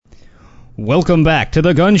Welcome back to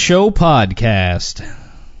the Gun Show Podcast.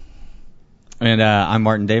 And I'm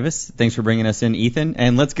Martin Davis. Thanks for bringing us in, Ethan.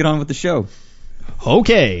 And let's get on with the show.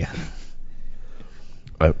 Okay.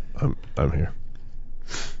 I'm here.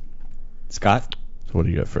 Scott? So what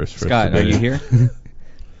do you got first? Scott, are you here?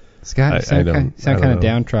 Scott, you sound kind of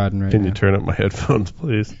downtrodden right now. Can you turn up my headphones,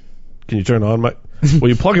 please? Can you turn on my... Well,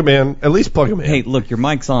 you plug them in. At least plug them in. Hey, look, your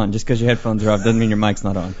mic's on. Just because your headphones are off doesn't mean your mic's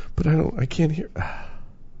not on. But I can't hear...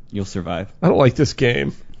 You'll survive. I don't like this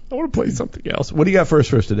game. I want to play something else. What do you got first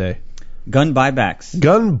for us today? Gun buybacks.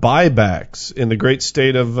 Gun buybacks in the great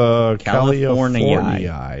state of California.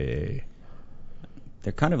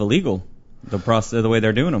 They're kind of illegal, the way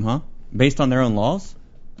they're doing them, huh? Based on their own laws?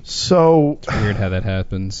 So it's weird how that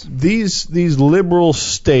happens. These liberal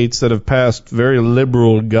states that have passed very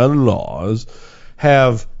liberal gun laws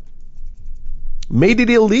have made it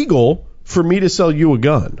illegal for me to sell you a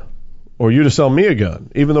gun or you to sell me a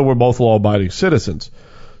gun, even though we're both law-abiding citizens.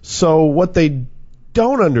 So what they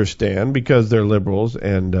don't understand, because they're liberals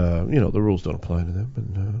and the rules don't apply to them,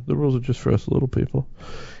 and the rules are just for us little people,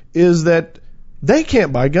 is that they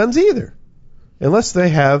can't buy guns either unless they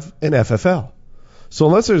have an FFL. So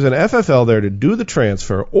unless there's an FFL there to do the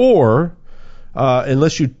transfer, or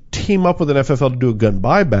unless you team up with an FFL to do a gun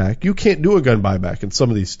buyback, you can't do a gun buyback in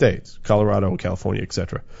some of these states, Colorado, California,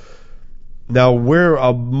 etc. Now, where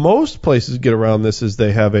most places get around this is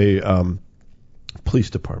they have a police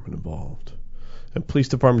department involved. And police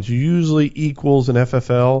departments usually equals an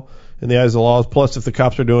FFL in the eyes of the laws. Plus, if the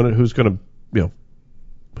cops are doing it, who's going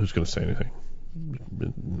to say anything?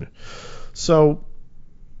 So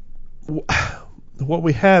what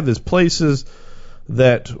we have is places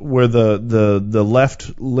where the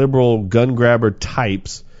left liberal gun grabber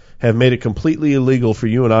types have made it completely illegal for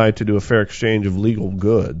you and I to do a fair exchange of legal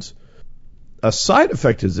goods. A side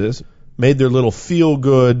effect is this, made their little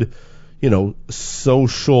feel-good,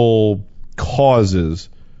 social causes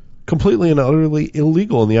completely and utterly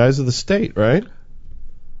illegal in the eyes of the state, right?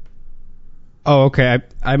 Oh, okay.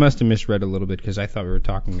 I must have misread a little bit because I thought we were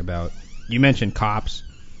talking about... You mentioned cops,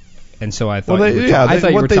 and so I thought you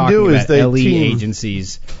were talking about LE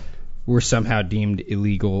agencies were somehow deemed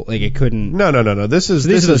illegal. Like it couldn't... No. This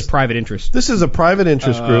is private interest. This is a private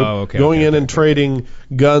interest group going in and trading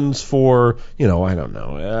guns for, I don't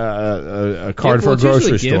know, a card for a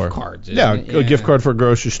grocery store. Gift cards. A gift card for a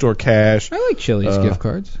grocery store, cash. I like Chili's gift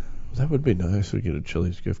cards. That would be nice. We get a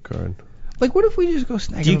Chili's gift card. Like, what if we just go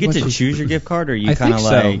snag? Do you get to choose your gift card, or you kind of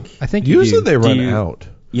like? I think usually they run out.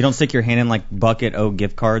 You don't stick your hand in like bucket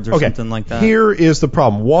gift cards or something like that? Here is the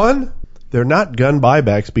problem. One, they're not gun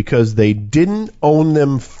buybacks because they didn't own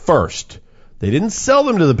them first. They didn't sell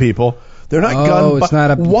them to the people. They're not gun it's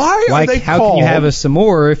not a... Why are they how called... can you have a some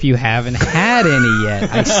more if you haven't had any yet?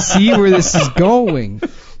 I see where this is going.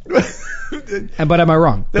 But am I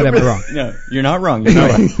wrong? No, you're not wrong. You're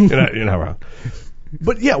not wrong. You're not wrong.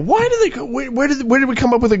 But yeah, why do they? Where did we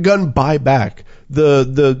come up with a gun buyback?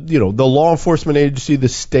 The law enforcement agency, the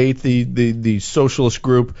state, the socialist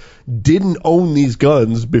group didn't own these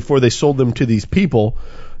guns before they sold them to these people.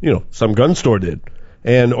 Some gun store did,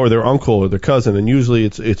 or their uncle or their cousin, and usually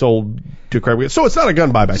it's old decrepit. So it's not a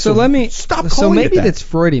gun buyback. So let me stop calling so maybe it that. That's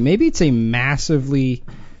Freudian. Maybe it's a massively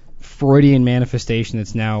Freudian manifestation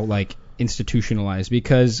that's now like institutionalized,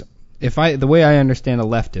 because the way I understand a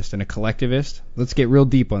leftist and a collectivist, let's get real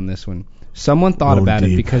deep on this one. Someone thought about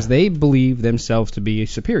it because they believe themselves to be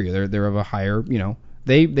superior. They're of a higher,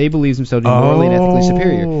 they believe themselves to be morally and ethically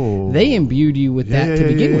superior. They imbued you with that to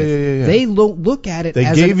begin with. Yeah. They look at it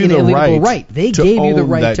as an illegal right. They gave you the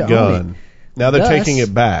right to own it. Now they're taking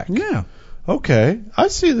it back. Yeah. Okay, I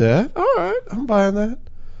see that. All right, I'm buying that.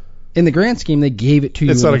 In the grand scheme, they gave it to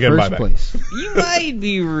you in the first place. You might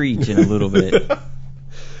be reaching a little bit.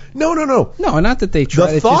 No. No, not that they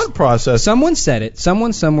tried. The thought process. Someone said it.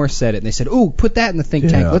 Someone somewhere said it, and they said, "Ooh, put that in the think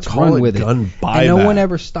tank. Let's run with it." And no one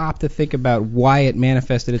ever stopped to think about why it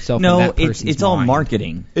manifested itself in that person's it's all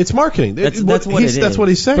marketing. It's marketing. That's what it is. That's what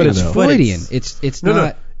he's saying. But it's Freudian. It's not.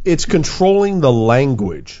 No. It's controlling the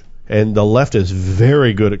language. And the left is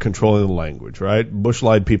very good at controlling the language, right?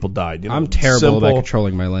 Bush-lied people died. I'm terrible about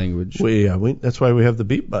controlling my language. That's why we have the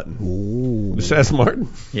beep button. Ooh. Just ask Martin.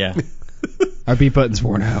 Yeah. Our beep button's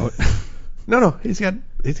worn out. No.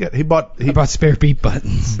 He bought spare beep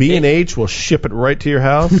buttons. B&H will ship it right to your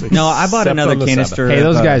house. No, I bought another canister. Hey,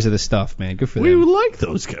 those guys are the stuff, man. Good for them. We like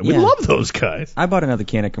those guys. Yeah. We love those guys. I bought another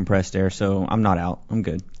can of compressed air, so I'm not out. I'm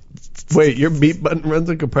good. Wait, your beep button runs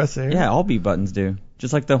on compressed air? Yeah, all beep buttons do.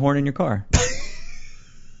 Just like the horn in your car.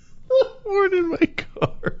 Horn in my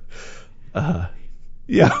car.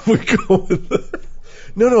 Yeah, we're going with that.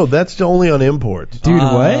 No, that's only on imports. Dude,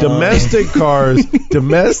 what? Domestic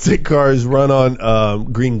cars run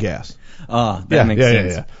on green gas. That makes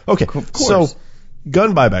sense. Yeah. Okay, Of course. so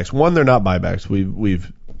gun buybacks. One, they're not buybacks.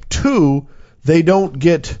 We've. Two, they don't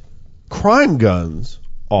get crime guns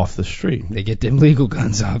off the street. They get them legal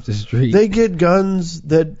guns off the street. They get guns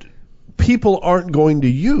that people aren't going to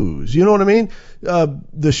use. You know what I mean?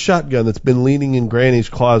 The shotgun that's been leaning in Granny's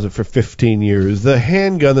closet for 15 years. The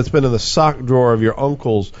handgun that's been in the sock drawer of your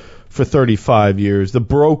uncle's for 35 years. The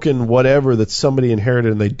broken whatever that somebody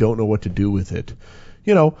inherited and they don't know what to do with it.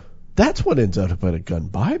 You know, that's what ends up at a gun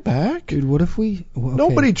buyback. Dude, what if we... Well, okay.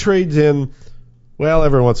 Nobody trades in... Well,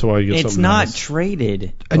 every once in a while you get It's something not else.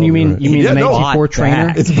 traded. And you mean an AT4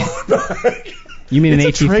 trainer? You mean an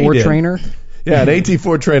It's a AT4 trade-in. trainer? Yeah, an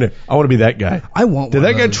AT4 trainer. I want to be that guy. I want Did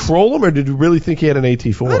one that guy of those. troll him, or did you really think he had an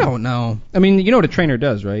AT4? I don't know. I mean, you know what a trainer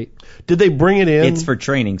does, right? Did they bring it in? It's for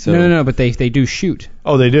training. So No, but they do shoot.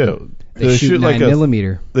 Oh, they do. They shoot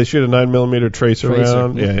 9mm. They shoot a 9mm tracer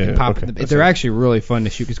around. Yeah. Pop, Okay. they're actually really fun to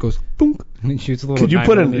shoot. It goes boom, and it shoots a little. Could you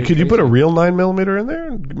put 9mm Could you put a tracer. real 9mm in there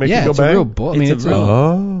and make Yeah, it go it's bang? a real bullet. I mean, it's a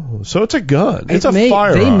Oh, so it's a gun. It's a may,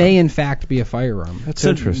 firearm. They may in fact be a firearm. That's So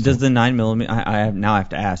interesting. does the 9mm? I have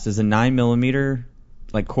to ask. Does the 9mm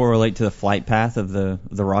like correlate to the flight path of the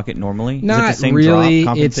rocket normally? Is it Not the same really.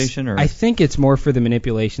 drop compensation? Or? I think it's more for the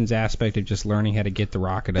manipulations aspect of just learning how to get the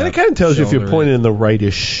rocket up. And it kind of tells you if you're shoulder pointing it. in the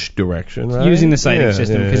rightish direction, right? Using the sighting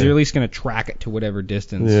system yeah, because yeah. you're at least going to track it to whatever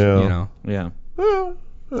distance. Yeah. You know. Yeah. Well,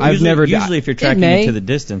 Usually if you're tracking it to the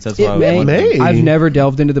distance, that's why I was may. wondering. I've never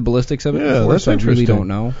delved into the ballistics of it Yeah, before, that's so I really interesting. don't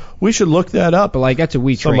know. we should look that up But like that's what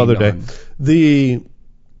we some trained other day. on.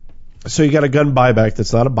 So you got a gun buyback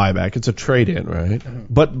that's not a buyback; it's a trade-in, right?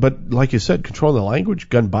 But like you said, controlling the language,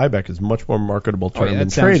 gun buyback is a much more marketable term Oh, yeah, than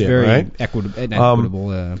that sounds trade-in, very right?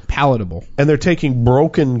 equitable, palatable. And they're taking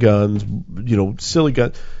broken guns, silly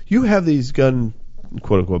guns. You have these gun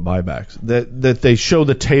quote unquote buybacks that they show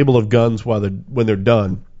the table of guns when they're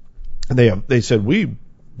done, and they said we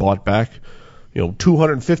bought back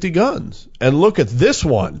 250 guns, and look at this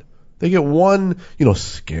one. They get one,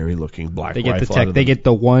 scary looking black They get rifle. the tech. They get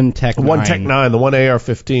the one Tech 9. one Tech 9, the one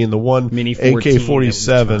AR-15, the one Mini 14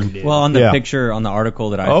 AK-47. Well, on the Yeah. picture on the article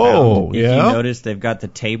that I Oh, found, if yeah? you notice, they've got the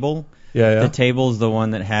table. Yeah. The table's the one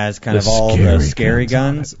that has kind The of all scary the scary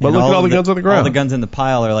guns guns. But and look at all the guns on the ground. All the guns in the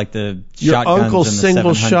pile are like the Your shotguns uncle's and the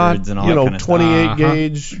single 700s shot, and all that kind of 28 stuff.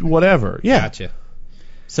 gauge, whatever. Yeah. Gotcha.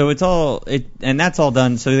 So it's all and that's all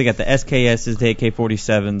done. So they got the SKSs, the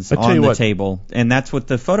AK-47s I tell on you the what. table, and that's what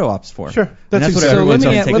the photo op's for. Sure. And That's what exactly everyone's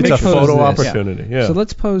what else it's taking It's a pictures photo of. opportunity. Yeah. So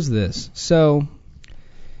let's pose this. So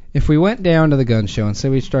if we went down to the gun show and say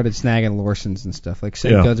we started snagging Lorsons and stuff, like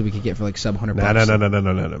say Yeah. guns that we could get for like sub $100.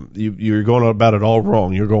 No. You're going about it all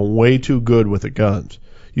wrong. You're going way too good with the guns.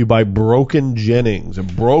 You buy broken Jennings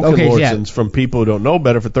and broken Okay, yeah. Lorsons from people who don't know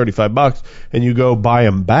better for $35, and you go buy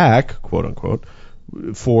them back, quote unquote,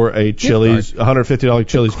 for a Chili's $150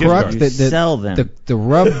 Chili's gift crux card. You sell them. The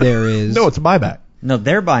rub there is No, it's a buyback. No,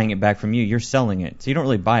 they're buying it back from you. You're selling it, so you don't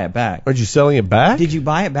really buy it back. Aren't you selling it back? Did you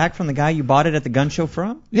buy it back from the guy you bought it at the gun show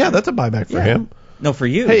from? Yeah, that's a buyback for him. No, for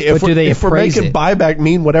you. Hey, if But do they we're appraise making it? buyback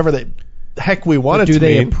mean whatever the heck we want But it do to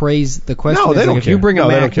they mean, appraise the question? No, is they like don't if you care. bring a No,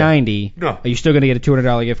 they don't Mac care. 90, No. are you still going to get a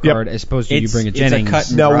 $200 gift Yep. card as opposed to you It's- bring a it's Jennings? cut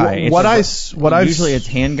and Now, dry. what Usually it's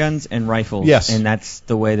handguns and rifles. Yes. And that's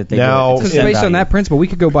the way that they Now- do it. It's Because a set based on value. that principle, we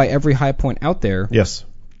could go buy every high point out there Yes.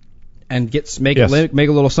 and make Yes. a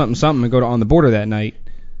little something and go to on the border that night.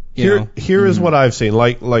 Here is what I've seen.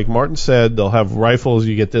 Like Martin said, they'll have rifles.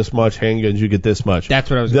 You get this much. Handguns. You get this much. That's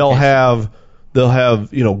what I was. They'll okay. have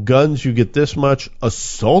guns. You get this much.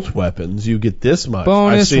 Assault weapons. You get this much. I've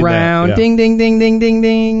bonus seen that. round. Yeah. Ding ding ding ding ding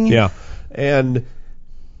ding. Yeah. And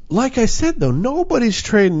like I said, though, nobody's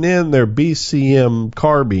trading in their BCM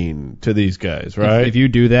carbine to these guys, right? If you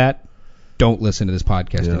do that, don't listen to this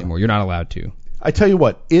podcast Yeah. anymore. You're not allowed to. I tell you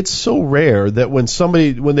what, it's so rare that when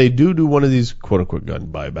they do one of these quote unquote gun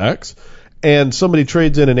buybacks, and somebody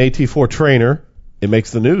trades in an AT4 trainer, it makes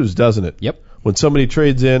the news, doesn't it? Yep. When somebody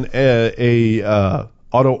trades in a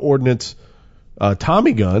auto ordnance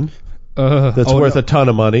Tommy gun that's worth a ton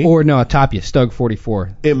of money, Or no, top you, Stug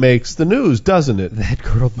 44. it makes the news, doesn't it? That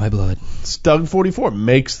curdled my blood. Stug 44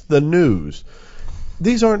 makes the news.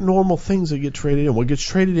 These aren't normal things that get traded in. What gets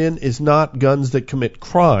traded in is not guns that commit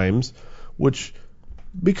crimes,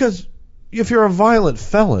 because if you're a violent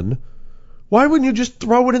felon, why wouldn't you just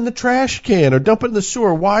throw it in the trash can or dump it in the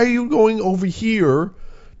sewer? Why are you going over here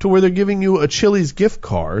to where they're giving you a Chili's gift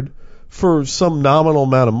card for some nominal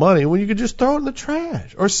amount of money when you could just throw it in the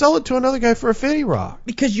trash or sell it to another guy for a 50 rock?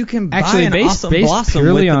 Because you can Actually, buy an based awesome blossom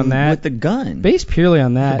purely with on that, with the gun. Based purely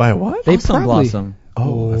on that, Buy what? They Awesome probably blossom.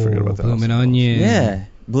 Oh, I forgot about that. Bloomin' onion. Yeah,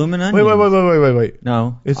 bloomin' onion. Wait.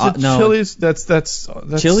 No, Is it no. Chili's? That's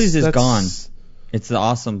Chili's is that's- gone. It's the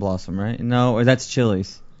Awesome Blossom, right? No, or that's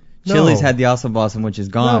Chili's. No. Chili's had the Awesome Blossom, which is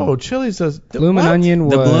gone. No, Chili's does. Bloomin' what? onion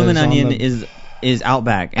was The bloomin' on onion the- is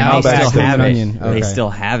Outback, and Outback they still have Bloomin' it. Onion. They Okay. still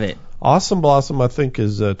have it. Awesome Blossom, I think,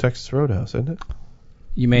 is Texas Roadhouse, isn't it?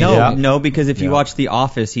 You may No, because if you watch The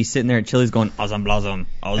Office, he's sitting there at Chili's going, Awesome Blossom,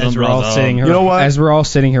 Awesome As we're all Blossom. sitting here, You know what? As we're all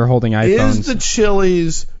sitting here holding iPhones. Is the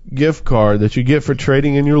Chili's gift card that you get for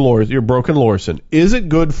trading in your broken Lorson, is it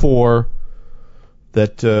good for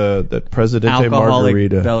that Presidente Alcoholic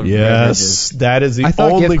Margarita? beverages. Yes, that is the I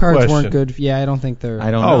thought only gift cards question. weren't good. Yeah, I don't think they're.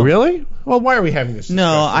 I don't know. Oh, really? Well, why are we having this?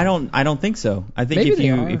 No, discussion? I don't think so. I think Maybe they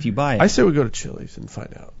are. if you buy it. I say we go to Chili's and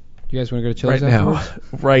find out You guys want to go to Chili's right now.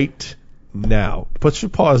 afterwards? Right now. Push the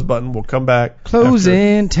pause button. We'll come back.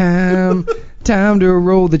 Closing time. Time to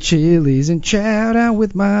roll the Chili's and chow down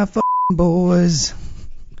with my f***ing boys.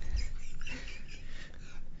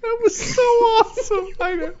 That was so awesome.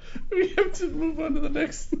 I know. We have to move on to the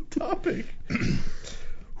next topic.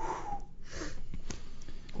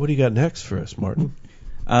 What do you got next for us, Martin?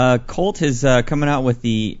 Colt is coming out with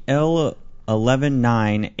the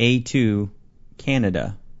L119A2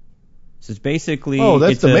 Canada. So it's basically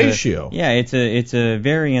that's the Matio. Yeah, it's a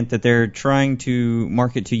variant that they're trying to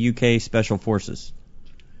market to UK Special Forces.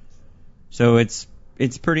 So it's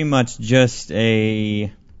pretty much just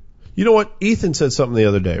a. You know what? Ethan said something the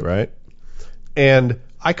other day, right? And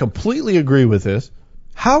I completely agree with this.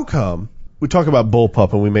 How come we talk about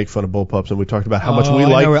bullpup and we make fun of bullpups and we talked about how much we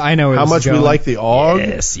like I know where how this much is we going. like the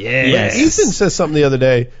AUG? Yes. Ethan says something the other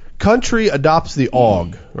day. Country adopts the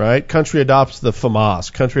AUG, right? Country adopts the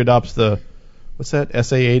FAMAS. Country adopts the what's that?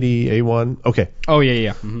 SA80, A1. Okay. Oh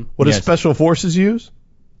yeah. Mm-hmm. What do Yes. Special Forces use?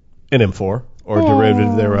 An M4 or a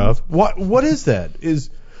derivative thereof. What is that?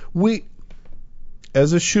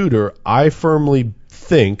 As a shooter, I firmly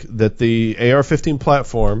think that the AR-15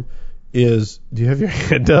 platform is. Do you have your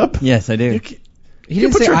hand up? Yes, I do. He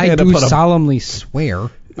didn't put say your I hand up do on a- solemnly swear.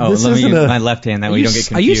 Oh, This let me isn't use a- my left hand. That way you don't get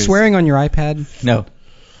confused. Are you swearing on your iPad? No.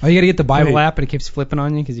 Oh, you got to get the Bible Wait. app, and it keeps flipping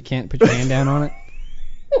on you because you can't put your hand down on it.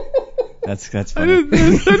 That's funny.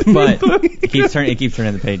 But it keeps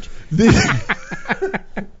turning the page.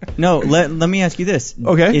 No, let me ask you this.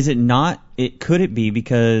 Okay. Is it not? Could it be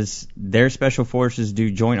because their special forces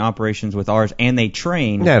do joint operations with ours and they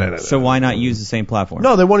train? No. So why not use the same platform?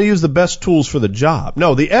 No, they want to use the best tools for the job.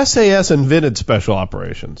 No, the SAS invented special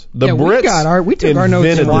operations. The Yeah, Brits we took our notes.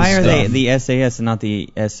 invented Why this are they stuff. the SAS and not the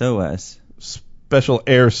SOS? Special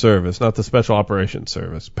Air Service, not the Special Operations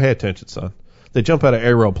Service. Pay attention, son. They jump out of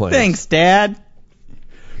aeroplanes. Thanks, Dad.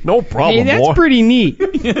 No problem, Hey, that's boy. pretty neat.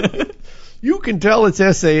 You can tell it's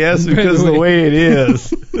SAS because of the way it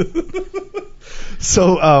is.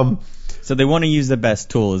 So, So they want to use the best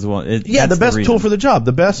tool as well. yeah, the best tool for the job.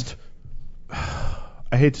 The best,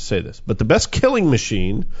 I hate to say this, but the best killing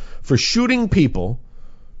machine for shooting people,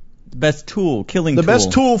 the best tool, killing the tool.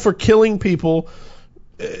 best tool for killing people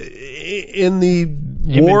in the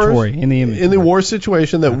Inventory, in the inventory. war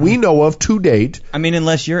situation that we know of to date. I mean,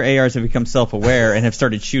 unless your ARs have become self-aware and have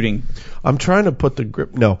started shooting. I'm trying to put the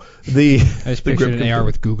grip. No, I just the pictured grip an AR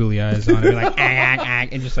with googly eyes on it, be like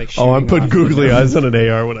and just like. Oh, I'm shooting putting off. googly eyes on an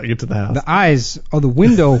AR when I get to the house. The eyes are the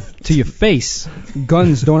window to your face.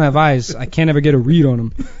 Guns don't have eyes. I can't ever get a read on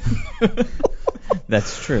them.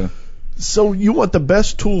 That's true. So you want the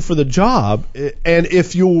best tool for the job, and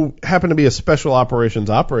if you happen to be a special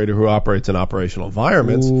operations operator who operates in operational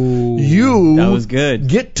environments, Ooh. you That was good.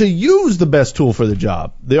 get to use the best tool for the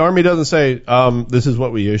job. The Army doesn't say, this is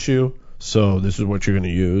what we issue, so this is what you're going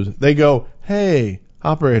to use. They go, hey,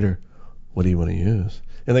 operator, what do you want to use?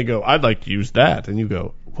 And they go, I'd like to use that. And you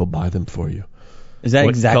go, we'll buy them for you. Is that What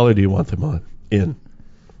exactly? color do you want them on? In.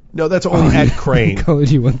 No, that's only at Crane. What color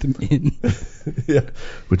do you want them in? Yeah.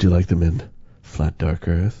 Would you like them in flat dark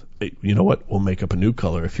earth? Hey, you know what? We'll make up a new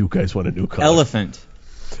color if you guys want a new color. Elephant.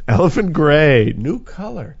 Elephant gray. New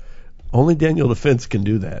color. Only Daniel Defense can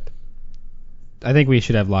do that. I think we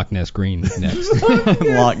should have Loch Ness Green next.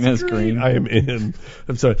 Loch Ness Green. I am in.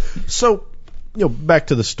 I'm sorry. So, back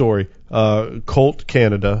to the story. Colt,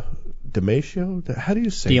 Canada. Dematio? How do you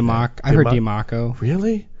say Diamac. that? I heard Diamaco.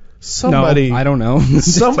 Really? Somebody. No, I don't know.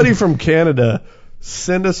 Somebody from Canada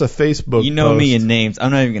send us a Facebook You know post. me in names.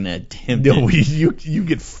 I'm not even going to attempt No, it. you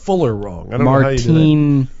get Fuller wrong. I don't know how you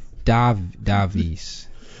do that. Martin Davies.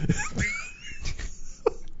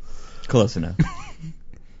 Close enough.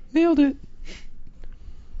 Nailed it.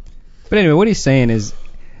 But anyway, what he's saying is,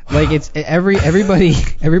 like, it's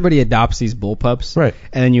everybody adopts these bullpups, Right.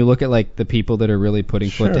 And then you look at like the people that are really putting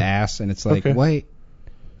foot Sure. to ass, and it's like, Okay. wait,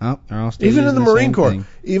 Oh, they're all still Even in using the Marine same Corps,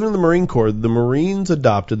 thing. the Marines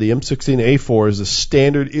adopted the M16A4 as a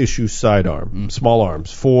standard issue sidearm, small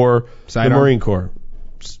arms for Sidearm? the Marine Corps.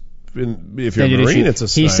 If you're a Standard Marine, issue. it's a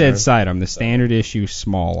He said sidearm. sidearm, the standard issue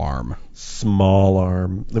small arm. Small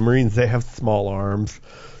arm. The Marines, they have small arms.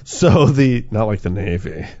 So not like the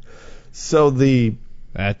Navy. So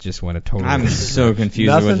That just went a totally. I'm so confused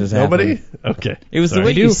nothing. at what just Nobody. happened. Okay. It was Sorry. the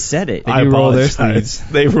way They you do. said it. They I do roll their apologize.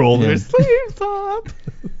 sleeves. They roll their Yeah. sleeves up.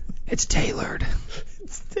 It's tailored.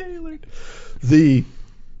 It's tailored. The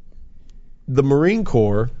Marine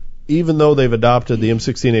Corps, even though they've adopted the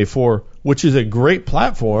M16A4, which is a great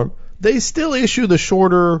platform, they still issue the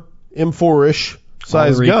shorter M4-ish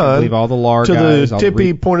size gun Leave all the LAR to guys. the all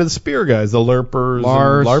tippy point of the spear guys, the LARPers.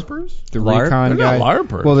 LARs. And LARPers? The LARP? recon They're guy. not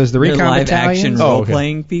LARPers. Well, there's the They're recon live battalions. action Oh, role okay.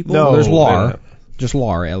 playing people. No. There's they're LAR. not. Just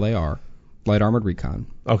LAR, LAR. Light Armored Recon.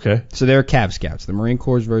 Okay. So they're Cav Scouts, the Marine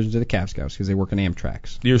Corps' versions of the Cav Scouts, because they work in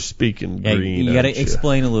Amtraks. You're speaking Yeah, green. you got to aren't you?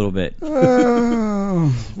 explain a little bit. They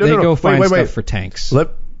no. go find Wait. stuff for tanks.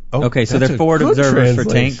 Okay, so that's they're a forward good observers for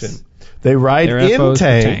translation. tanks? They ride They're in FOs for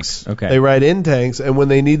tanks. tanks. Okay. They ride in tanks, and when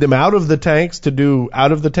they need them out of the tanks to do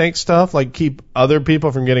out of the tank stuff, like keep other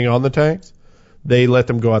people from getting on the tanks, they let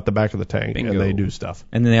them go out the back of the tank Bingo. and they do stuff.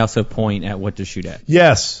 And then they also point at what to shoot at.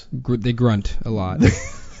 Yes. They grunt a lot.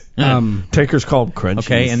 Tankers call them crunchies.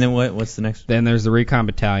 Okay, and then what's the next? Then there's the recon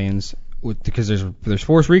battalions, because there's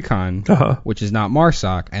Force Recon, Uh-huh. which is not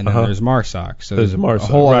MARSOC, and then there's MARSOC. So There's there's a MARSOC.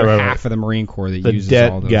 whole other Right. half of the Marine Corps that the uses all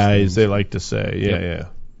debt those guys, things. they like to say. Yeah, Yep. yeah.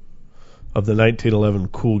 Of the 1911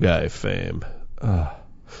 cool guy fame.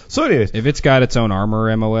 So anyways, If it's got its own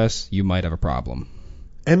armor MOS, you might have a problem.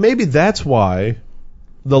 and maybe that's why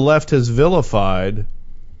the left has vilified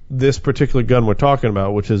this particular gun we're talking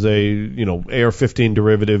about, which is a, AR-15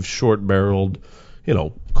 derivative, short-barreled,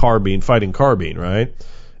 fighting carbine, right?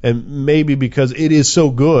 And maybe because it is so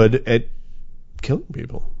good at killing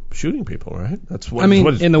people, shooting people, right? That's what. In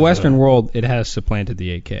it's the Western world, it has supplanted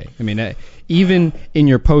the AK. Even in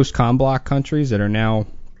your post-com block countries that are now,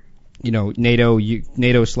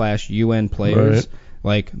 NATO/UN players, Right.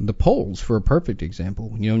 like the Poles, for a perfect example.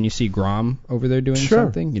 When you see Grom over there doing Sure.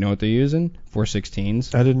 something, you know what they're using?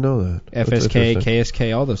 416s, I didn't know that. That's FSK, interesting.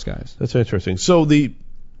 KSK, all those guys. That's interesting. So the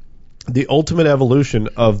ultimate evolution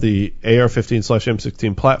of the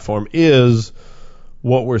AR-15/M16 platform is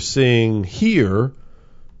what we're seeing here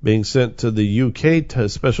being sent to the UK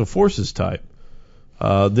Special Forces type.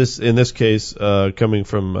 In this case, coming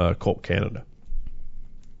from Colt, Canada.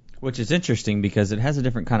 Which is interesting because it has a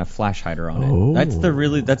different kind of flash hider on it. Oh.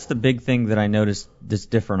 That's the big thing that I noticed that's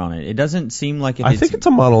different on it. It doesn't seem like I think it's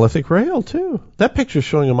a monolithic rail too. That picture's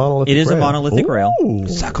showing a monolithic It rail. is a monolithic rail. Ooh.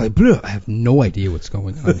 Sacre bleu. I have no idea what's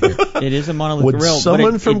going on here. It is a monolithic Would rail,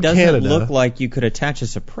 someone but from it doesn't Canada- look like you could attach a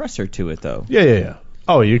suppressor to it though. Yeah.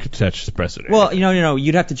 Oh, you could touch the suppressor. Well,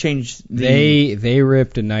 you'd have to change the. They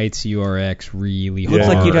ripped a Knight's URX really hard. Looks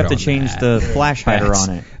like you'd have to on change that. the flash hider on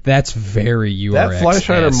it. That's very URX. that flash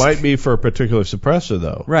hider might be for a particular suppressor,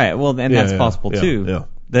 though. Right. Well, and that's possible too. Yeah.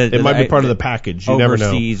 The- It might be part of the the package. You never know.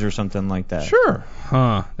 overseas or something like that. Sure.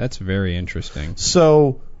 Huh. That's very interesting.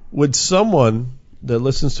 So, would someone that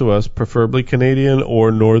listens to us, preferably Canadian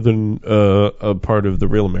or northern a part of the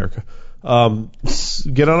real America,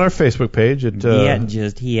 get on our Facebook page at That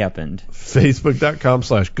just happened.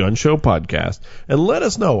 facebook.com/gunshowpodcast and let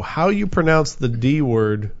us know how you pronounce the D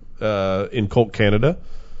word in Colt, Canada,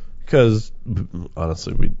 because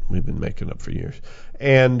honestly, we've been making it up for years.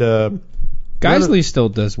 And Geisley still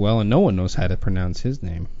does well, and no one knows how to pronounce his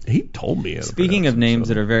name. he told me. How to Speaking of pronounce it, names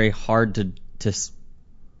so. that are very hard to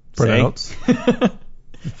pronounce. say.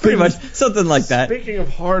 Pretty much something like that. Speaking of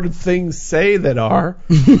hard things, say that are.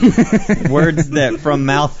 Words that from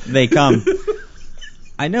mouth they come.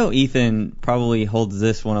 I know Ethan probably holds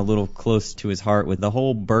this one a little close to his heart with the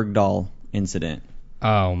whole Bergdahl incident.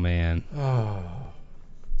 Oh man.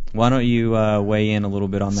 Why don't you weigh in a little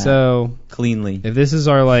bit on that? So cleanly. if this is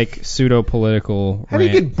our pseudo political How do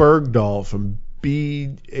you rant, get Bergdahl from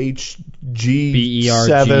BHG7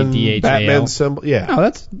 BERGDHAL? Batman symbol? Yeah.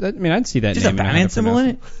 I'd see that There's a name. and how Batman to symbol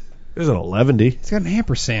in pronounce it? There's an 11. It's got an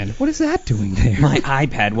ampersand. What is that doing there? My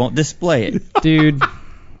iPad won't display it. Dude,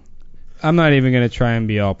 I'm not even going to try and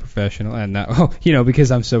be all professional. And not,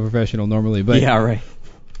 because I'm so professional normally. But Yeah, right.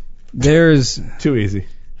 there's Too easy.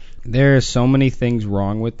 so many things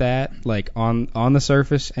wrong with that, like on the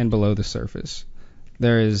surface and below the surface.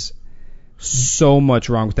 There is so much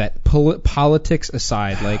wrong with that. Politics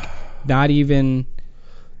aside, not even...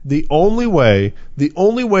 The only way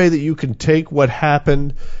that you can take what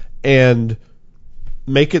happened and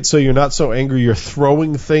make it so you're not so angry, you're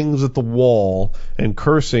throwing things at the wall and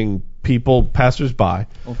cursing people, passersby.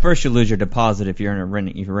 Well, first you lose your deposit if you're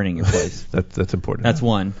renting your place. That's important. That's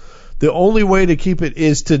one. The only way to keep it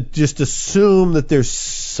is to just assume that there's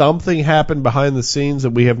something happened behind the scenes that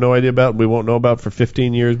we have no idea about, we won't know about for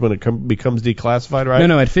 15 years when it becomes declassified, right?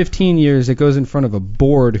 No, at 15 years, it goes in front of a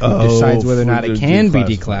board who decides whether or not it can be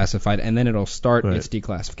declassified, and then it'll start its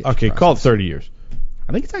declassification Okay, process. call it 30 years.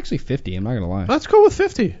 I think it's actually 50, I'm not going to lie. Let's go with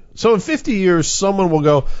 50. So in 50 years, someone will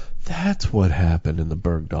go, that's what happened in the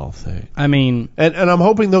Bergdahl thing. I mean... And I'm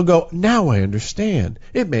hoping they'll go, now I understand.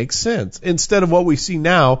 It makes sense. Instead of what we see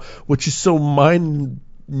now, which is so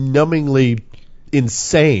mind-numbingly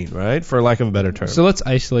insane, right? For lack of a better term. So let's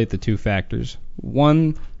isolate the two factors.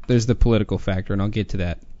 One, there's the political factor, and I'll get to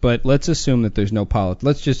that. But let's assume that there's no politics.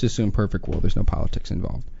 Let's just assume perfect world, there's no politics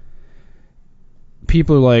involved.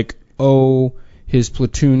 People are like, oh, his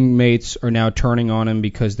platoon mates are now turning on him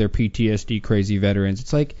because they're PTSD crazy veterans.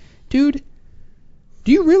 It's like, dude,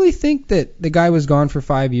 do you really think that the guy was gone for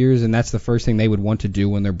 5 years and that's the first thing they would want to do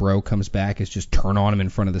when their bro comes back is just turn on him in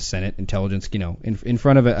front of the Senate intelligence, in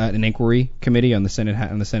front of an inquiry committee on the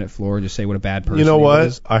Senate floor, and just say what a bad person he was? You know what?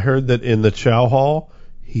 Is? I heard that in the Chow Hall,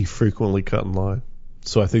 he frequently cut in line.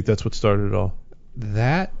 So I think that's what started it all.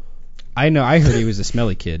 That... I know. I heard he was a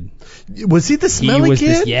smelly kid. Was he the smelly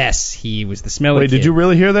kid? Yes, he was the smelly kid. Wait, did you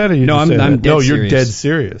really hear that? Or you no, just I'm dead serious. No, you're dead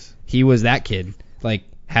serious. He was that kid. Like,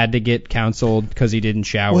 had to get counseled because he didn't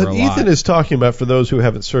shower what a lot. What Ethan is talking about, for those who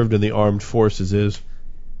haven't served in the armed forces, is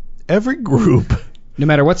every group, no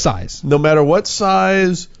matter what size,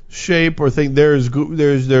 shape, or thing, there's a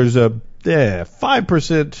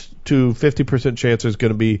 5% to 50% chance there's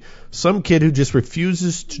going to be some kid who just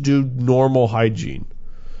refuses to do normal hygiene.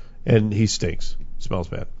 And he stinks. Smells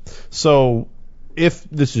bad. So, if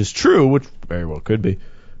this is true, which very well could be,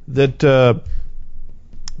 that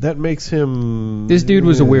makes him... This dude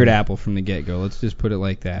was a weird apple from the get-go. Let's just put it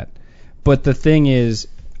like that. But the thing is,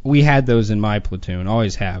 we had those in my platoon.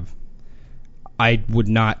 Always have. I would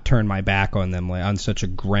not turn my back on them on such a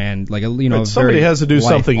grand... somebody has to do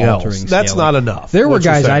something else. That's not enough. There were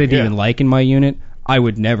guys I didn't even like in my unit. I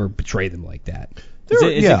would never betray them like that.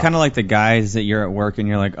 Is it kind of like the guys that you're at work and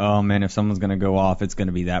you're like, oh man, if someone's going to go off, it's going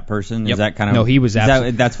to be that person? Yep. Is that kind of... No, he was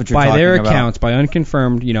absolutely... That's what you're talking about? By their accounts, by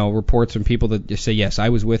unconfirmed, reports from people that just say, yes, I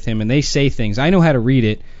was with him, and they say things. I know how to read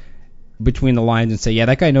it between the lines and say, yeah,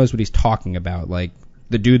 that guy knows what he's talking about. Like,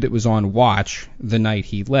 the dude that was on watch the night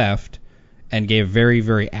he left and gave very,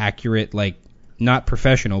 very accurate, like, not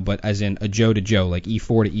professional, but as in a Joe to Joe, like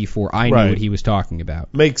E4 to E4. I knew what he was talking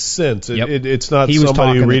about. Makes sense. Yep. It's not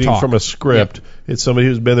somebody reading from a script. Yep. It's somebody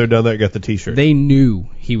who's been there, done that, got the T-shirt. They knew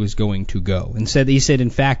he was going to go. And he said, in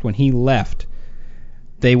fact, when he left,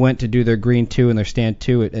 they went to do their green 2 and their stand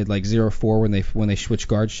 2 at like 04 when they switched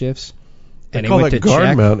guard shifts. And they call that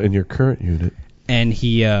guard mount in your current unit. And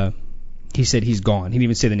he said he's gone. He didn't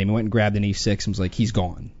even say the name. He went and grabbed an E6 and was like, he's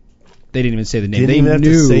gone. They didn't even say the name. Didn't even have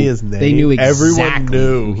to say his name. They knew exactly. Everyone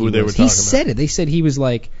knew who they were talking about. He said it. They said he was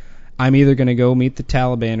like, I'm either going to go meet the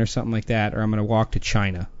Taliban or something like that, or I'm going to walk to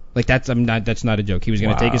China. Like that's not a joke. He was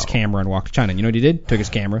going to take his camera and walk to China. You know what he did? Took his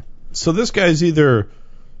camera. So this guy's either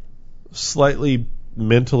slightly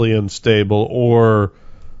mentally unstable or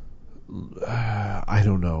I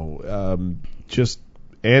don't know, just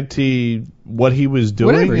anti what he was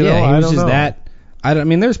doing. Whatever. He was just that. I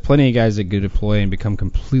mean, there's plenty of guys that go deploy and become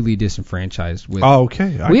completely disenfranchised with. Oh,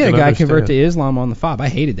 okay. We had a guy convert to Islam on the FOB. I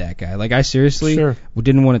hated that guy. Like, I seriously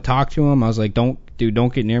didn't want to talk to him. I was like, don't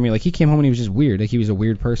get near me. Like, he came home and he was just weird. Like, he was a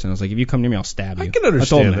weird person. I was like, if you come near me, I'll stab you. I can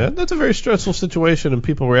understand that. That's a very stressful situation, and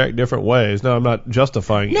people react different ways. Now, I'm not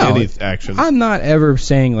justifying any action. I'm not ever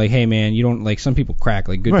saying, like, hey, man, you don't, like, some people crack.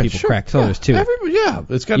 Like, good people crack. Others, too.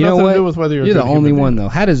 It's got nothing to do with whether you're the only one, though.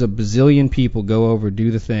 How does a bazillion people go over,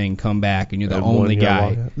 do the thing, come back, and you're the only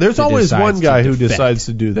guy? There's always one guy who decides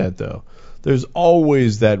to do that, though. There's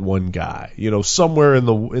always that one guy, somewhere in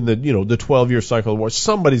the 12-year cycle of war,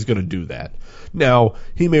 somebody's going to do that. Now,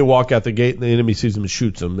 he may walk out the gate and the enemy sees him and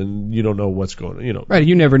shoots him, and you don't know what's going on. Right,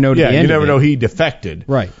 you never know. You never know he defected.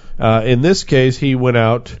 Right. In this case, he went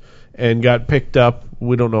out and got picked up.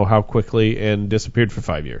 We don't know how quickly, and disappeared for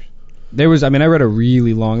 5 years. I read a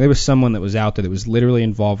really long. There was someone that was out there that was literally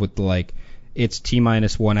involved with it's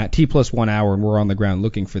T+1 hour, and we're on the ground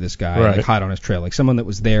looking for this guy, like hot on his trail, like someone that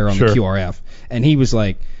was there on the QRF, and he was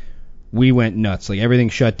like, we went nuts, like everything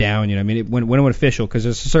shut down. It went official because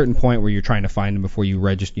there's a certain point where you're trying to find them before you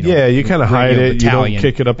register. You kind of hide it, you don't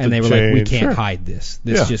kick it up the chain. And they were like, we can't hide this.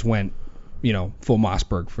 This just went, full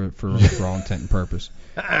Mossberg for all intent and purpose.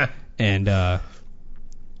 And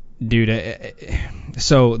dude,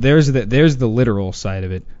 so there's the literal side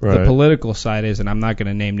of it. Right. The political side is, and I'm not going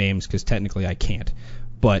to name names because technically I can't,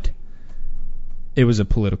 but It was a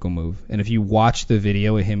political move. And if you watch the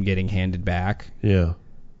video of him getting handed back, Yeah.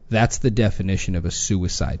 that's the definition of a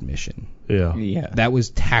suicide mission. Yeah. Yeah. That was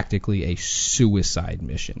tactically a suicide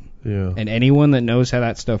mission. Yeah. And anyone that knows how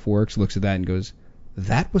that stuff works looks at that and goes,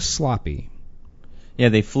 that was sloppy. Yeah,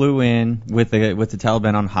 they flew in with the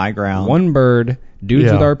Taliban on high ground. One bird, dudes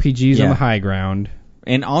Yeah. with RPGs on Yeah. the high ground.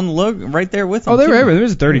 And on look right there with them. Oh, they were too. everywhere. There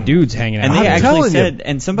was 30 dudes hanging out. And they I'm actually telling you, said,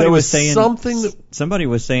 and somebody there was was saying something that- somebody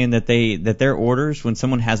was saying that their orders when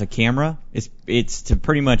someone has a camera it's to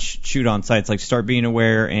pretty much shoot on sight. It's like start being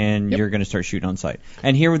aware and you're going to start shooting on sight.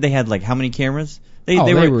 And here they had like how many cameras? They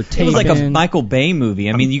were it was like a taping. Michael Bay movie.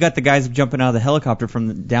 I mean, you got the guys jumping out of the helicopter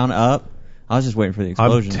from down up. I was just waiting for the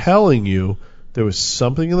explosions. I'm telling you, there was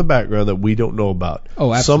something in the background that we don't know about.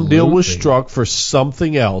 Oh, Some deal was absolutely. struck for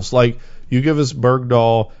something else. Like, you give us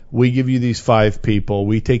Bergdahl, we give you these 5 people,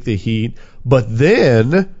 we take the heat, but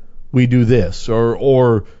then we do this,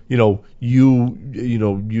 or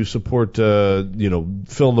you support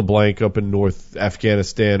fill in the blank up in North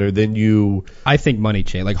Afghanistan, or then you I think money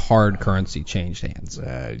changed, like hard currency changed hands.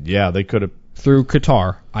 they could have Through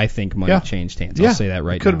Qatar, I think money changed hands. I'll say that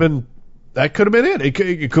right now. That could have been it.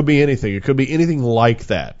 It could be anything. It could be anything like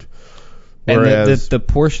that. And Whereas the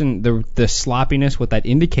portion, the sloppiness, what that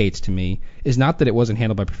indicates to me is not that it wasn't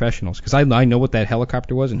handled by professionals, because I know what that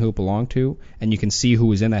helicopter was and who it belonged to, and you can see who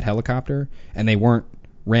was in that helicopter, and they weren't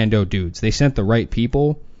rando dudes. They sent the right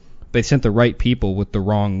people. They sent the right people with the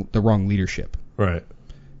wrong leadership. right.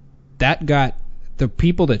 That got the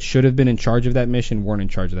people that should have been in charge of that mission weren't in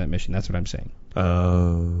charge of that mission. That's what I'm saying.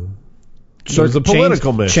 So it was a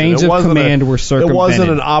political mission. Chains It of wasn't command were circumvented. It wasn't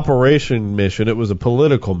an operation mission. It was a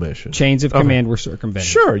political mission. Chains of command were circumvented.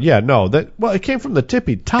 Sure, yeah, no, it came from the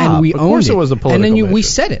tippy top. And we of owned course it. it was a political and then mission. we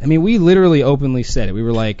said it. I mean, we literally openly said it. We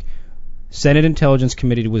were like, Senate Intelligence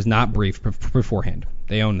Committee was not briefed beforehand.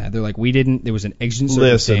 They own that. They're like, we didn't. There was an exigent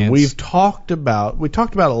circumstance. Listen, we talked about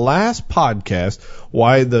it last podcast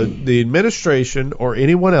why the administration or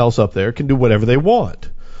anyone else up there can do whatever they want.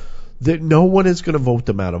 That no one is going to vote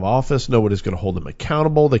them out of office. No one is going to hold them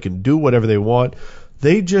accountable. They can do whatever they want.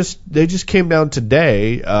 They just came down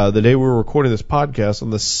today, the day we were recording this podcast, on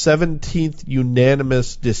the 17th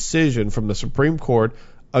unanimous decision from the Supreme Court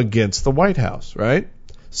against the White House. Right?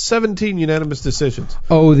 17 unanimous decisions.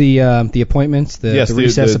 Oh, the appointments, the recess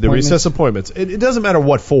appointments. The recess appointments. It doesn't matter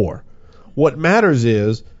what for. What matters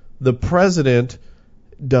is the president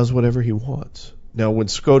does whatever he wants. Now, when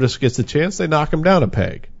SCOTUS gets the chance, they knock him down a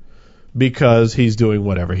peg because he's doing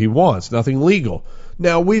whatever he wants. Nothing legal.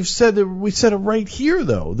 Now, we said it right here,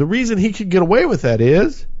 though. The reason he could get away with that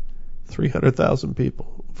is 300,000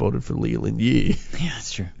 people voted for Leland Yee. Yeah,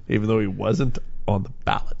 that's true. Even though he wasn't on the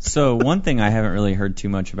ballot. So one thing I haven't really heard too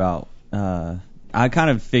much about, I kind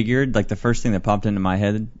of figured, like the first thing that popped into my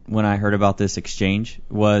head when I heard about this exchange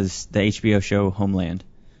was the HBO show Homeland.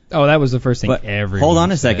 Oh, that was the first thing But everyone hold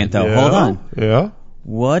on a said. second, though. Yeah, Hold on. Yeah.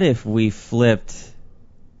 What if we flipped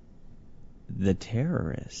the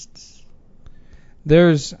terrorists?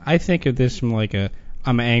 I think of this from like I'm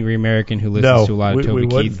an angry American who listens to a lot of Toby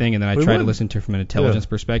Keith thing, and then I try to listen to it from an intelligence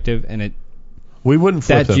perspective, and we wouldn't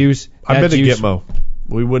flip that him. juice. I've been to juice, Gitmo.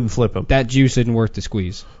 We wouldn't flip him. That juice isn't worth the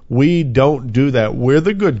squeeze. We don't do that. We're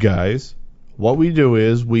the good guys. What we do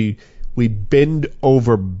is we bend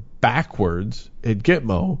over backwards at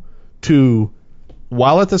Gitmo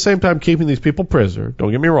while at the same time keeping these people prisoner.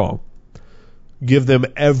 Don't get me wrong. Give them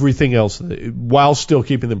everything else while still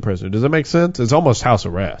keeping them prisoner. Does that make sense? It's almost house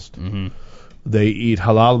arrest. Mm-hmm. They eat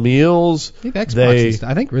halal meals. They have Xboxes.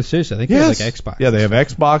 I think seriously, I think they have like Xboxes. Yeah, they have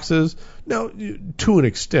Xboxes. Now, to an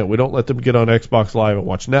extent, we don't let them get on Xbox Live and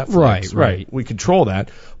watch Netflix. Right. We control that,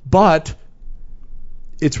 but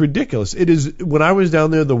it's ridiculous. It is. When I was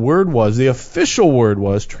down there, the official word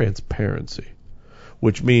was transparency,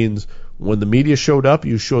 which means when the media showed up,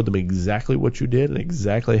 you showed them exactly what you did and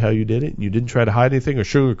exactly how you did it, and you didn't try to hide anything or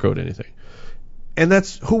sugarcoat anything. And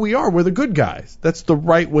that's who we are. We're the good guys. That's the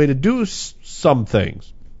right way to do some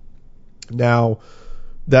things. Now,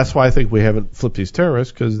 that's why I think we haven't flipped these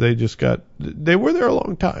terrorists, because they were there a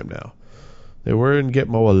long time now. They were in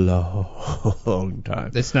Gitmo a long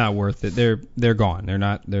time. It's not worth it. They're gone.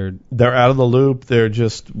 They're out of the loop. They're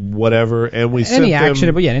just whatever. And we sent any them,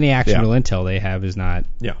 actionable intel they have is not.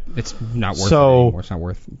 Yeah. It's not worth it anymore. It's not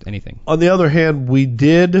worth anything. On the other hand, we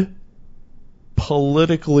did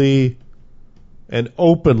politically and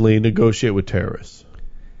openly negotiate with terrorists.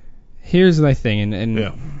 Here's my thing,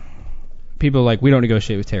 and people are like, we don't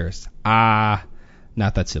negotiate with terrorists. Not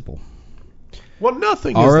that simple. Well,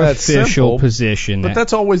 nothing our is that official simple, position, but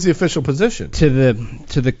that's always the official position to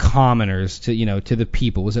the commoners, to the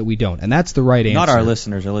people, is that we don't, and that's the right answer. Not our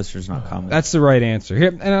listeners. Our listeners are not common. That's the right answer.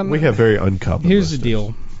 Here, and we have very uncommon. Here's listeners. the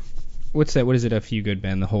deal. What's that? What is it? A few good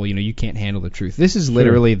men. The whole, you can't handle the truth. This is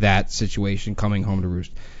literally that situation coming home to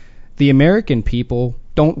roost. The American people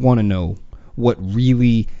don't want to know what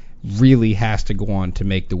really has to go on to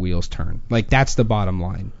make the wheels turn. Like, that's the bottom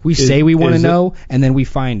line. We say we want to know, and then we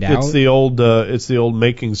find out. It's the old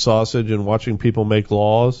making sausage and watching people make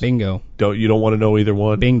laws. Bingo. You don't want to know either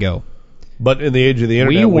one. Bingo. But in the age of the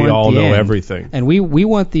internet, we all know everything. And we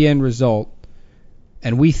want the end result,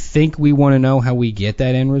 and we think we want to know how we get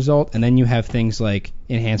that end result, and then you have things like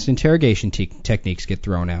enhanced interrogation techniques get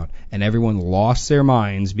thrown out, and everyone lost their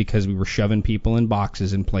minds because we were shoving people in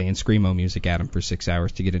boxes and playing screamo music at them for 6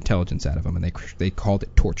 hours to get intelligence out of them, and they called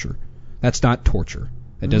it torture. That's not torture.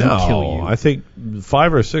 That doesn't kill you. I think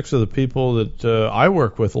 5 or 6 of the people that I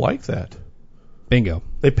work with like that. Bingo.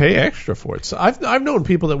 They pay extra for it. So I've known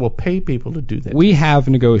people that will pay people to do that. We have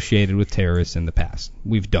negotiated with terrorists in the past.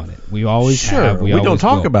 We've done it. We always have. We don't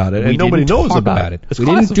talk about it, and nobody knows about it. We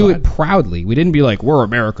didn't do it proudly. We didn't be like, we're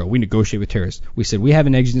America, we negotiate with terrorists. We said, we have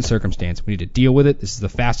an exigent circumstance. We need to deal with it. This is the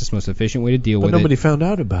fastest, most efficient way to deal with it. But nobody found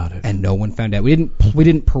out about it. And no one found out. We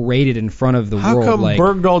didn't parade it in front of the world. How come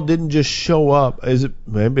Bergdahl didn't just show up? Is it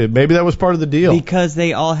maybe that was part of the deal? Because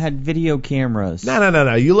they all had video cameras.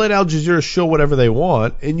 No. You let Al Jazeera show whatever they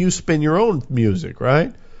want, and you spin your own music,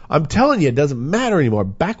 right? I'm telling you, it doesn't matter anymore.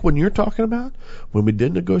 Back when you're talking about, when we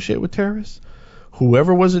did negotiate with terrorists,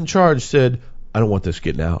 whoever was in charge said, I don't want this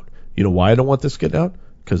getting out. You know why I don't want this getting out?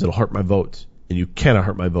 Because it'll hurt my votes. And you cannot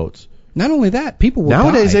hurt my votes. Not only that, people will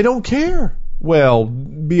Nowadays, die. they don't care. Well,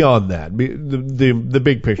 beyond that, the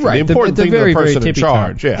big picture, right, the important thing to the person in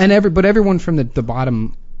charge. Yeah. And everyone from the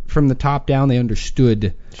bottom, from the top down, they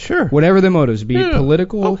understood. Sure. Whatever the motives, be it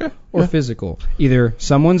political or physical. Either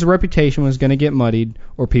someone's reputation was going to get muddied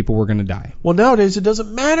or people were going to die. Well, nowadays it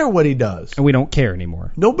doesn't matter what he does. And we don't care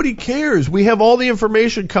anymore. Nobody cares. We have all the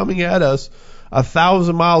information coming at us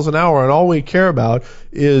 1,000 miles an hour, and all we care about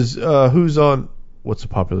is who's on, what's a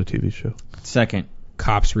popular TV show? Second.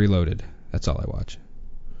 Cops Reloaded. That's all I watch.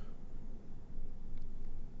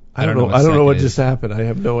 I don't know what just happened. I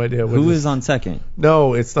have no idea. Who is on second?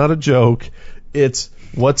 No, it's not a joke. It's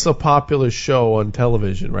what's a popular show on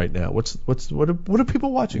television right now? What are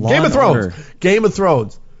people watching? Game of Thrones. Order. Game of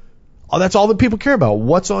Thrones. Oh, that's all that people care about.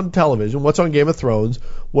 What's on television? What's on Game of Thrones?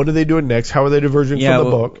 What are they doing next? How are they diverging from the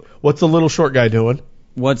book? What's the little short guy doing?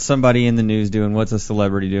 What's somebody in the news doing? What's a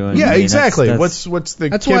celebrity doing? Yeah, exactly. What's the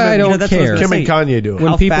that's Kim why I don't and, care. Kim and Kanye doing?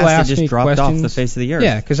 When How people fast ask it just me dropped questions, off the face of the earth.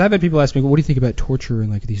 Yeah, because I've had people ask me, well, what do you think about torture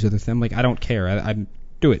and like these other things? I'm like, I don't care. I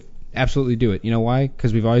do it. Absolutely do it. You know why?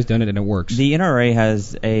 Because we've always done it and it works. The NRA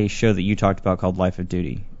has a show that you talked about called Life of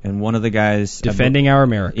Duty, and one of the guys Defending Our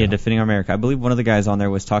America. Yeah, Defending Our America. I believe one of the guys on there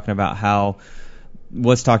was talking about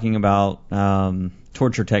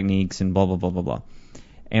torture techniques and blah blah blah blah blah.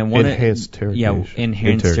 And one enhanced interrogation. Yeah,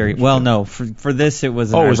 enhanced interrogation. Well, no, for this it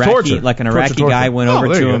was an Iraqi, torture. Like an Iraqi torture. guy went over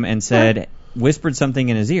to him and said, Right. whispered something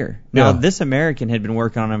in his ear. Now, this American had been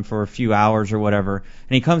working on him for a few hours or whatever,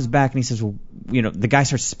 and he comes back and he says, well, the guy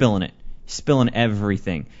starts spilling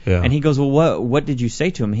everything. Yeah. And he goes, well, what did you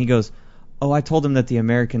say to him? He goes, oh, I told him that the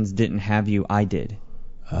Americans didn't have you, I did.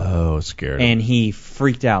 Oh, scared him. And he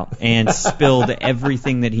freaked out and spilled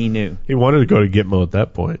everything that he knew. He wanted to go to Gitmo at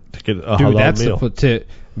that point to get a Dude, halal that's meal.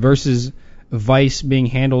 Versus Vice being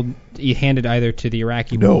handed either to the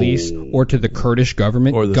Iraqi police or to the Kurdish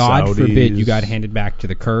government. Or the God Saudis. forbid you got handed back to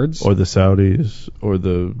the Kurds. Or the Saudis, or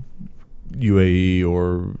the UAE,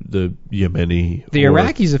 or the Yemeni. The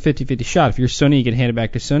Iraqi's a 50-50 shot. If you're Sunni, you get handed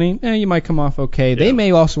back to Sunni. You might come off okay. Yeah. They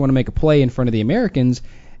may also want to make a play in front of the Americans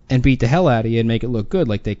and beat the hell out of you and make it look good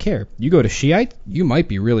like they care. You go to Shiite, you might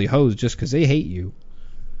be really hosed just because they hate you.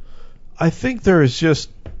 I think there is just...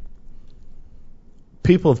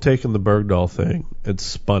 People have taken the Bergdahl thing and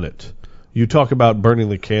spun it. You talk about burning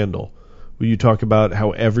the candle. You talk about how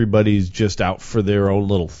everybody's just out for their own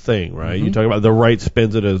little thing, right? Mm-hmm. You talk about the right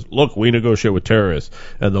spins it as, look, we negotiate with terrorists,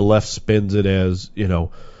 and the left spins it as,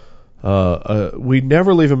 we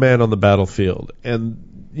never leave a man on the battlefield. And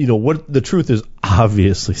what the truth is,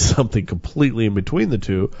 obviously something completely in between the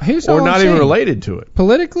two, or not even related to it.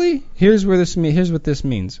 Politically, here's what this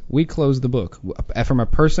means. We close the book from a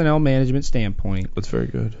personnel management standpoint. That's very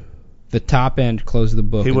good. The top end closed the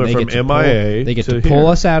book. He went from MIA. They get to pull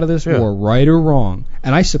us out of this war, right or wrong,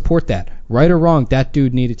 and I support that. Right or wrong, that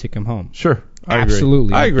dude needed to come home. Sure,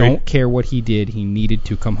 absolutely. I agree. I don't care what he did. He needed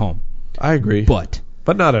to come home. I agree. But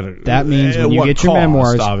not at a... That means when you get your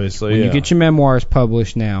memoirs, obviously, when you get your memoirs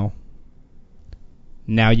published now,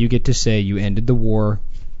 Now you get to say you ended the war.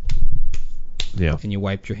 Yeah. And you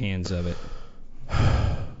wiped your hands of it.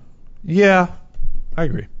 Yeah, I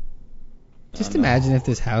agree. Just imagine if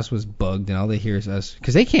this house was bugged and all they hear is us,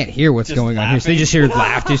 because they can't hear what's going on here, so they just hear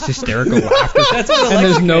laughter, just hysterical laughter, and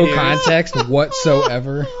there's no context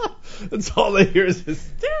whatsoever. That's all they hear is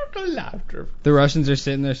hysterical laughter. The Russians are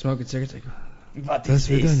sitting there smoking cigarettes, like, what is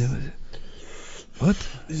this? What?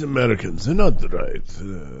 These Americans, they're not right.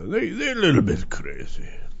 They're a little bit crazy.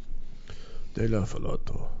 They laugh a lot,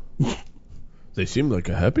 though. They seem like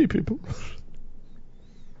a happy people.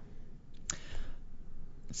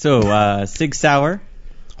 So, Sig Sauer.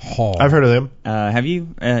 Oh. I've heard of them. Have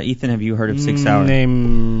you, Ethan? Have you heard of Sig Sauer?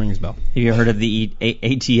 Name rings a bell. Have you heard of the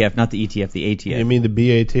ATF? Not the ETF, the ATF. You mean the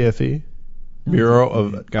BATFE? Bureau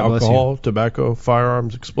of Alcohol, Tobacco,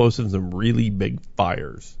 Firearms, Explosives, and Really Big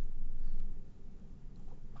Fires.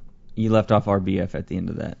 You left off RBF at the end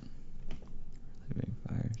of that. Big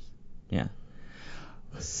fires. Yeah.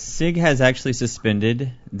 SIG has actually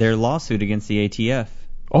suspended their lawsuit against the ATF.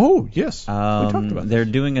 Oh, yes. We talked about they're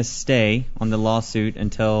doing a stay on the lawsuit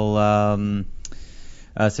until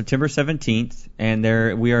September 17th,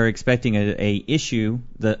 and we are expecting a issue,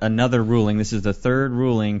 another ruling. This is the third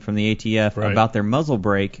ruling from the ATF about their muzzle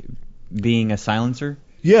brake being a silencer.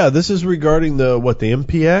 Yeah, this is regarding the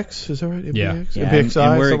MPX? Is that right? MPX? Yeah.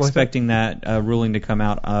 MPXI, and we're expecting that ruling to come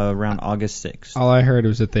out around August 6th. All I heard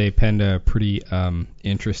was that they penned a pretty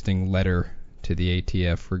interesting letter to the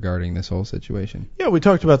ATF regarding this whole situation. Yeah, we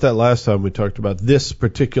talked about that last time. We talked about this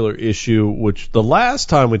particular issue, which the last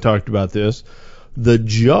time we talked about this, the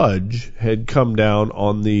judge had come down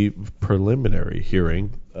on the preliminary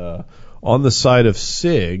hearing on the side of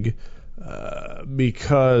SIG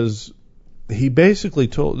because he basically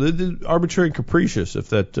told arbitrary and capricious, if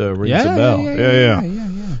that rings a bell. Yeah.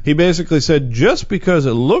 He basically said just because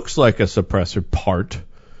it looks like a suppressor part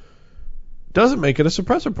doesn't make it a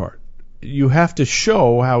suppressor part. You have to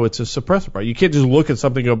show how it's a suppressor part. You can't just look at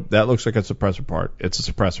something and go, that looks like a suppressor part. It's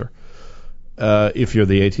a suppressor. If you're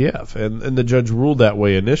the ATF. And the judge ruled that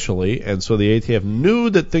way initially, and so the ATF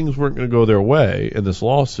knew that things weren't going to go their way in this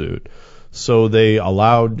lawsuit, so they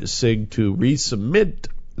allowed SIG to resubmit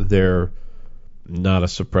their not a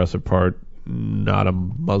suppressor part, not a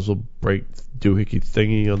muzzle brake doohickey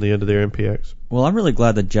thingy on the end of their MPX. Well, I'm really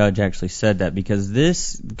glad the judge actually said that, because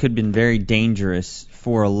this could have been very dangerous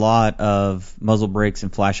for a lot of muzzle brakes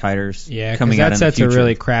and flash hiders coming out in the future. Yeah, because that sets a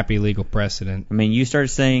really crappy legal precedent. I mean, you start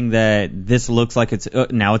saying that this looks like it's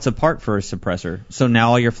now it's a part for a suppressor, so now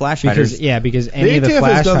all your flash hiders. Yeah, because any of the ATF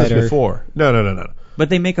flash has done hider. This before. No. But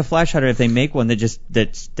they make a flash hider, if they make one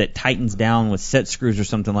that tightens down with set screws or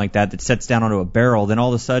something like that sets down onto a barrel, then all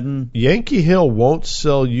of a sudden Yankee Hill won't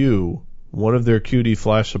sell you one of their QD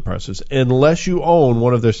flash suppressors unless you own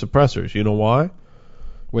one of their suppressors. You know why?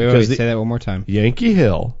 Wait, say that one more time. Yankee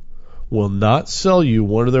Hill will not sell you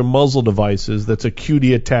one of their muzzle devices that's a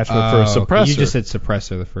QD attachment for a suppressor. You just said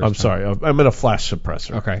suppressor the first time. I'm sorry. I meant a flash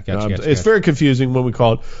suppressor. Okay, gotcha. It's very confusing when we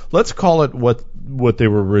call it. Let's call it what they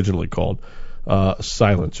were originally called,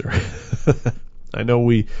 silencer. I know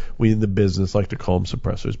we in the business like to call them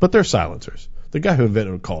suppressors, but they're silencers. The guy who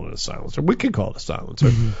invented it called it a silencer. We can call it a silencer.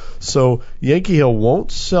 Mm-hmm. So Yankee Hill won't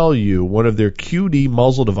sell you one of their QD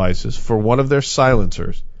muzzle devices for one of their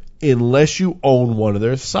silencers unless you own one of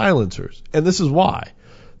their silencers. And this is why.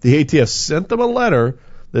 The ATF sent them a letter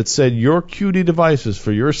that said your QD devices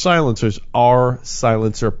for your silencers are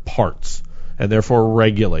silencer parts and therefore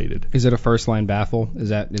regulated. Is it a first line baffle?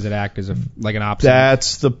 Does it act as like an option?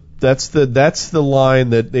 That's the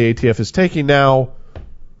line that the ATF is taking now.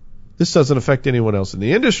 This doesn't affect anyone else in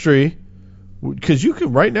the industry, because you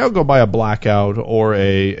can right now go buy a blackout or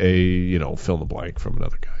a fill in the blank from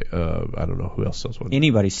another guy. I don't know who else sells one.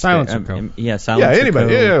 Anybody. Silencer code. Silencer. Yeah,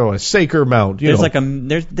 anybody. A Saker mount.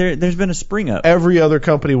 There's been a spring up. Every other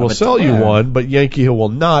company will sell you one, but Yankee Hill will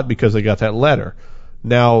not, because they got that letter.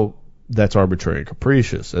 Now that's arbitrary and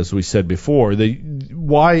capricious, as we said before.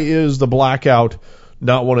 Why is the blackout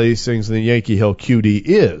not one of these things and the Yankee Hill QD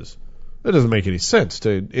is? That doesn't make any sense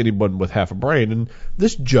to anyone with half a brain. And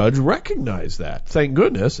this judge recognized that, thank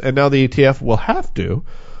goodness. And now the ATF will have to,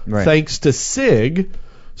 thanks to SIG.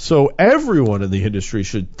 So everyone in the industry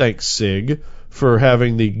should thank SIG for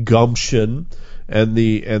having the gumption and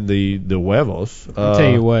the huevos. I'll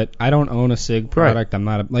tell you what, I don't own a SIG product. I'm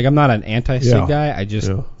not an anti-SIG guy.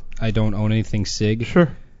 I don't own anything SIG.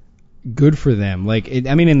 Sure. Good for them.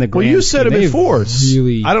 In the grand you said it before.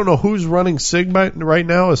 Really, I don't know who's running SIG right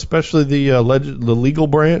now, especially the legal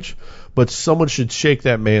branch, but someone should shake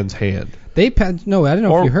that man's hand. I don't know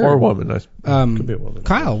if you heard. Or a woman. Could be a woman.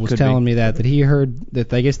 Kyle was telling me that he heard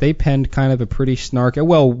that I guess they penned kind of a pretty snarky,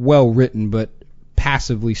 well written, but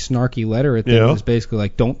passively snarky letter at them. It was basically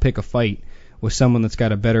like, don't pick a fight with someone that's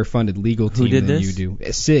got a better funded legal team than you do.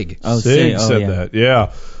 SIG. Oh, SIG said that.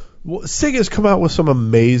 Yeah. Well, SIG has come out with some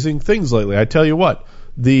amazing things lately. I tell you what,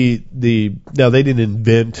 now they didn't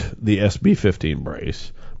invent the SB-15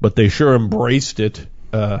 brace, but they sure embraced it.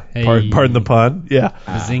 Pardon the pun. Yeah.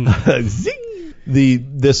 Zing. Zing.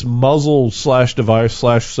 This muzzle / device /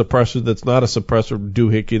 suppressor that's not a suppressor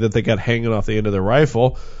doohickey that they got hanging off the end of their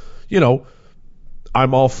rifle,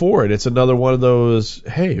 I'm all for it. It's another one of those,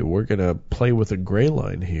 hey, we're going to play with a gray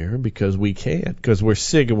line here because we can, because we're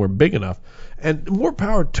SIG and we're big enough. And more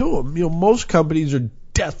power to them. Most companies are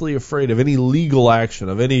deathly afraid of any legal action,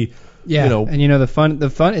 of any, and the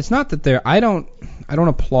fun, it's not that I don't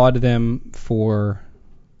applaud them for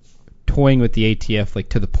toying with the ATF like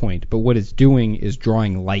to the point, but what it's doing is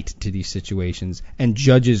drawing light to these situations, and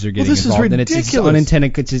judges are getting involved. This is ridiculous. And it's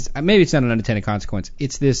unintended, maybe it's not an unintended consequence.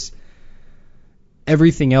 It's this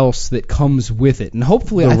everything else that comes with it, and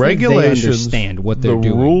hopefully I think they understand what they're doing.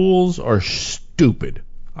 The rules are stupid.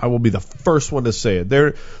 I will be the first one to say it.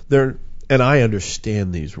 They're and I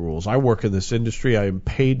understand these rules. I work in this industry. I am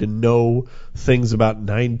paid to know things about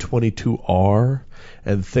 922R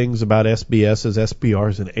and things about SBSs,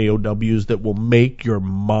 SBRs, and AOWs that will make your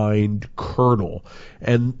mind curdle.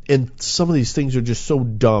 And some of these things are just so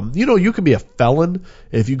dumb. You can be a felon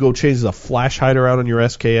if you go change the flash hider out on your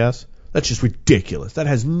SKS. That's just ridiculous. That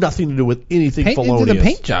has nothing to do with anything felonious. The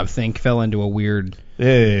paint job thing fell into a weird gray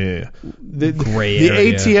area. The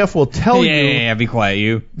ATF will tell you... Yeah, be quiet,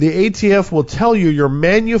 you. The ATF will tell you you're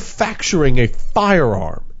manufacturing a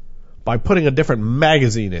firearm by putting a different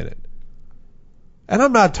magazine in it. And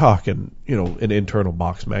I'm not talking, an internal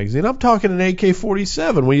box magazine. I'm talking an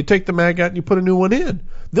AK-47 where you take the mag out and you put a new one in.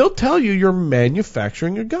 They'll tell you you're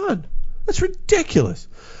manufacturing a gun. That's ridiculous.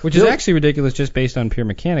 Which is actually ridiculous just based on pure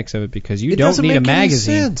mechanics of it, because you don't need a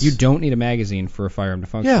magazine. You don't need a magazine for a firearm to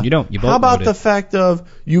function. Yeah. You don't. You bolt How about load the it fact of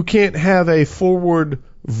you can't have a forward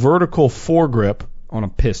vertical foregrip on a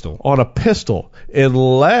pistol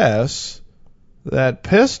unless that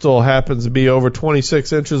pistol happens to be over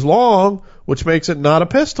 26 inches long, which makes it not a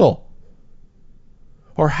pistol?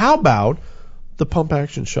 Or how about the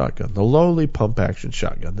pump-action shotgun, the lowly pump-action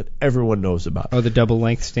shotgun that everyone knows about? Oh, the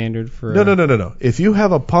double-length standard for... No. If you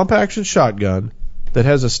have a pump-action shotgun that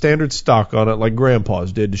has a standard stock on it like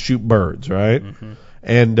Grandpa's did to shoot birds, right? Mm-hmm.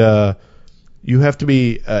 And you have to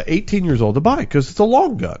be 18 years old to buy it because it's a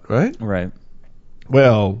long gun, right? Right.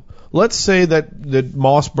 Well, let's say that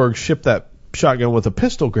Mossberg shipped that shotgun with a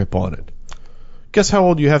pistol grip on it. Guess how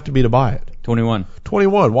old you have to be to buy it? 21.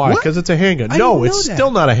 21. Why? Because it's a handgun. No, it's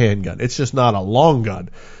still not a handgun. It's just not a long gun.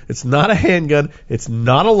 It's not a handgun. It's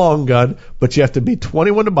not a long gun, but you have to be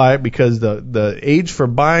 21 to buy it because the age for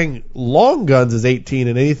buying long guns is 18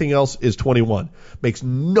 and anything else is 21. Makes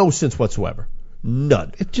no sense whatsoever.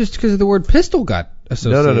 None. It's just because the word pistol got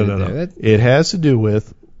associated. No. It has to do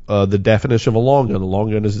with the definition of a long gun. A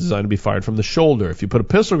long gun is designed to be fired from the shoulder. If you put a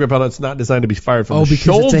pistol grip on it, it's not designed to be fired from the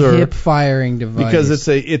shoulder. Oh, because it's a hip firing device. Because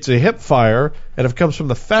it's a hip fire, and if it comes from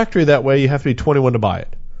the factory that way, you have to be 21 to buy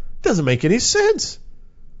it. Doesn't make any sense.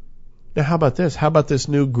 Now, how about this? How about this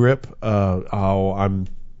new grip? I'm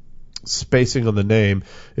spacing on the name.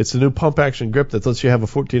 It's a new pump-action grip that lets you have a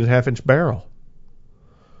 14.5-inch barrel.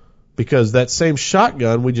 Because that same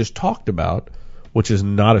shotgun we just talked about, which is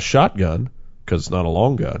not a shotgun, because it's not a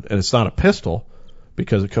long gun, and it's not a pistol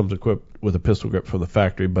because it comes equipped with a pistol grip from the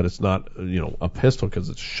factory, but it's not a pistol because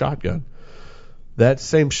it's a shotgun. That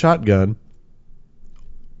same shotgun,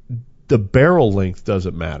 the barrel length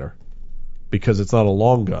doesn't matter because it's not a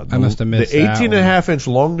long gun. I must have missed the 18.5-inch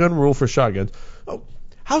long gun rule for shotguns. Oh,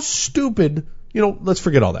 how stupid! Let's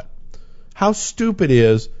forget all that. How stupid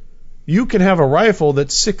is you can have a rifle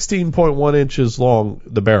that's 16.1 inches long,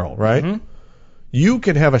 the barrel, right? Mm-hmm. You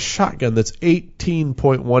can have a shotgun that's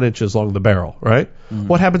 18.1 inches long, the barrel, right? Mm-hmm.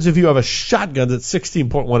 What happens if you have a shotgun that's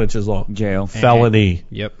 16.1 inches long? Jail. Felony.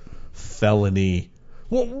 Yep. Felony.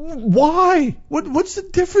 Well, why? What's the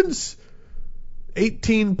difference?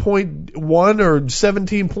 18.1 or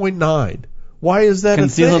 17.9? Why is that a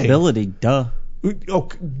thing? Concealability, duh. Oh,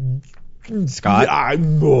 Scott?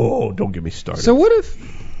 Don't get me started. So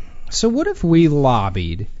what if we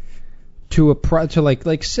lobbied to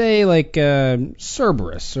say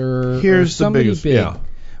Cerberus or somebody biggest, big? Yeah.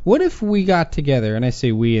 What if we got together, and I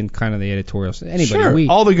say we in kind of the editorial, anybody, sure,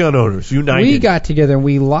 all the gun owners united. We got together and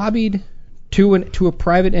we lobbied to a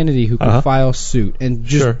private entity who could file suit and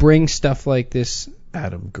just bring stuff like this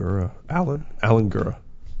Alan Gura.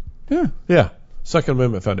 Yeah. Yeah. Second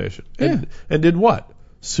Amendment Foundation. Yeah. And did what?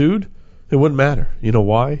 Sued? It wouldn't matter. You know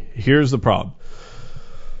why? Here's the problem.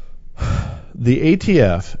 The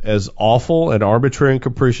ATF, as awful and arbitrary and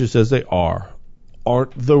capricious as they are,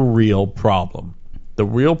 aren't the real problem. The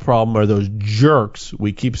real problem are those jerks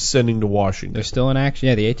we keep sending to Washington. They're still in action.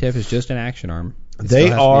 Yeah, the ATF is just an action arm.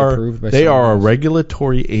 They are a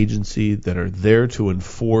regulatory agency that are there to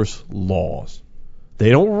enforce laws. They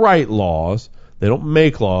don't write laws. They don't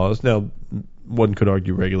make laws. Now, one could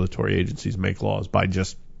argue regulatory agencies make laws by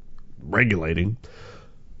just regulating,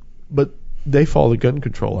 but they follow the Gun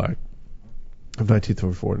Control Act of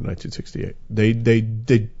 1934 to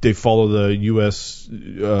 1968. They follow the U.S.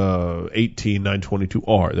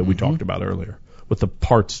 18922R that we talked about earlier with the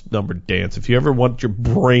parts number dance. If you ever want your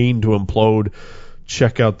brain to implode,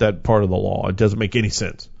 check out that part of the law. It doesn't make any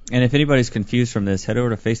sense. And if anybody's confused from this, head over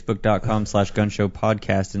to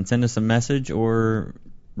facebook.com/gunshowpodcast and send us a message or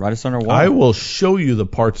write us on our wall. I will show you the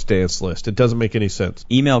parts dance list. It doesn't make any sense.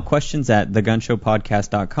 Email questions at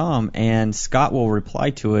thegunshowpodcast.com, and Scott will reply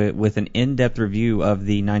to it with an in-depth review of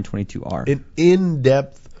the 922R. An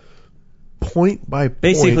in-depth, point by point.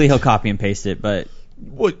 Basically, he'll copy and paste it, but...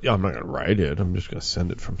 Well, I'm not going to write it. I'm just going to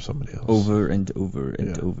send it from somebody else. Over and over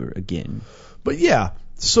and over again. But yeah,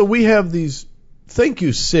 so we have these... Thank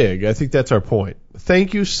you, SIG. I think that's our point.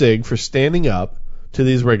 Thank you, SIG, for standing up to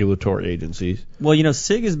these regulatory agencies. Well,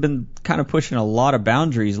 SIG has been kind of pushing a lot of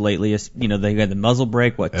boundaries lately. They had the muzzle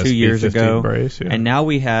brake, 2 years ago? Brace, yeah. And now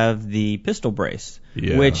we have the pistol brace,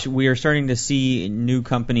 which we are starting to see new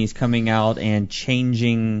companies coming out and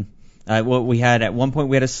changing what we had. At one point,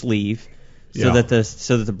 we had a sleeve so that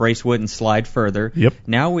the brace wouldn't slide further. Yep.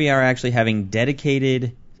 Now we are actually having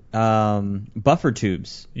dedicated buffer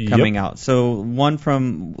tubes coming out. So one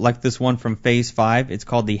from Phase 5, it's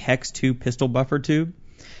called the Hex-2 pistol buffer tube,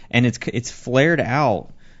 and it's flared out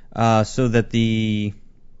so that the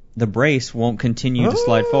brace won't continue to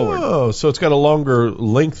slide forward. Oh, so it's got a longer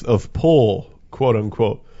length of pull, quote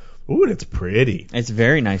unquote. Ooh, and it's pretty. It's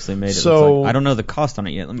very nicely made. It looks like. I don't know the cost on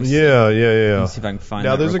it yet. Let me see. Yeah. Let me see if I can find.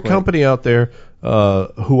 Now there's a company out there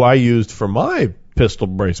who I used for my pistol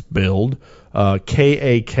brace build.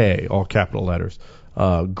 KAK, all capital letters.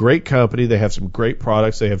 Great company. They have some great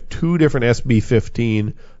products. They have 2 different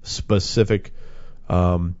SB15 specific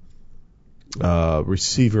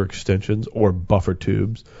receiver extensions or buffer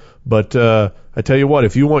tubes. But I tell you what,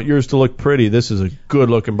 if you want yours to look pretty, this is a good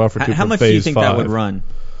looking buffer tube. How much Phase do you think 5. that would run?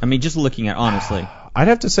 I mean, just looking at honestly. I'd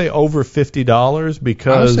have to say over $50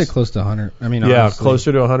 because I would say close to 100. I mean, yeah, honestly,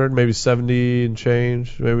 closer to 100, maybe 70 and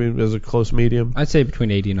change, maybe as a close medium. I'd say between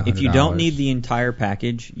 80 and 100. If you don't need the entire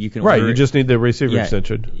package, you can you just need the receiver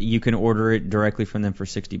extension. You can order it directly from them for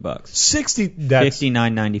 $60. That's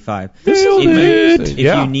 $59.95. If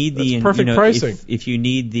you need the perfect pricing. If you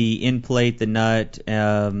need the end plate, the nut,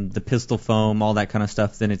 the pistol foam, all that kind of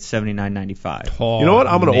stuff, then it's $79.95. You know what?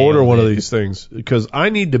 I'm going to order one of these things because I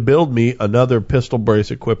need to build me another pistol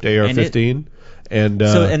brace equipped AR-15, and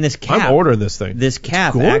this cap, I'm ordering this thing. This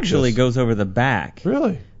cap actually goes over the back.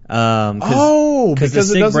 Really? Because the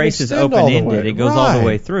SIG brace is open-ended, it goes all the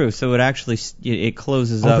way through, so it actually it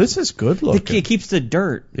closes up. Oh, this is good looking. It keeps the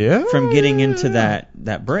dirt from getting into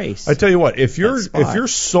that brace. I tell you what, if your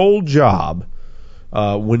sole job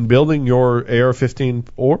when building your AR-15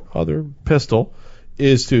 or other pistol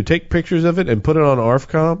is to take pictures of it and put it on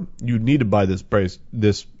ARFCOM, you need to buy this brace,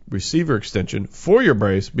 this receiver extension for your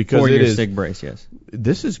brace because for it your is SIG brace. Yes,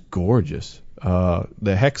 this is gorgeous. The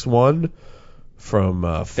Hex-1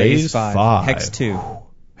 from Phase 5. Hex-2.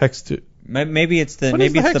 Hex-2. Maybe it's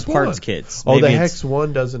the parts kits. Oh, the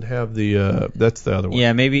Hex-1 doesn't have the. That's the other one.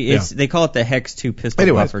 Yeah, maybe they call it the Hex-2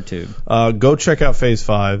 pistol buffer tube. Go check out Phase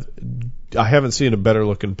 5. I haven't seen a better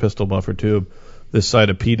looking pistol buffer tube this side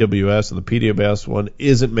of PWS, and the PWS one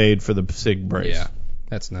isn't made for the SIG brace. Yeah,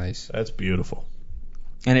 that's nice. That's beautiful.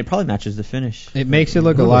 And it probably matches the finish. It makes it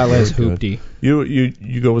look a lot less hoopty.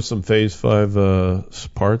 You go with some Phase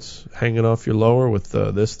 5 parts hanging off your lower with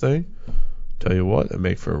this thing. Tell you what, they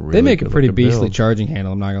make for a really They make a pretty beastly build. charging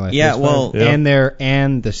handle. I'm not gonna lie. Yeah, well,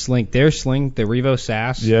 and the sling, their sling, the Revo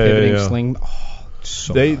SAS pivoting sling. Oh,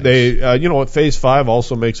 so nice. They you know what? Phase 5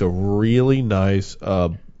 also makes a really nice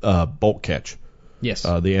bolt catch. Yes.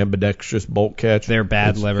 The ambidextrous bolt catch. They're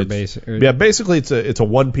bad lever basically. Yeah, basically it's a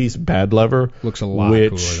one-piece bad lever. Looks a lot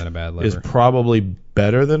cooler than a bad lever. Is probably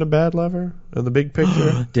better than a bad lever in the big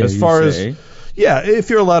picture. As far as if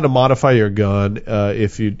you're allowed to modify your gun,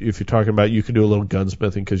 if you're talking about you can do a little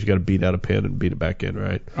gunsmithing because you got to beat out a pin and beat it back in,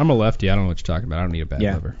 right? I'm a lefty. I don't know what you're talking about. I don't need a bad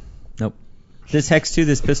lever. Nope. This Hex-2,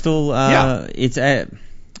 this pistol, it's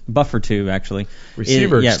buffer tube, actually.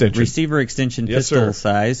 Receiver extension. Receiver extension pistol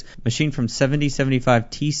size. Machined from 7075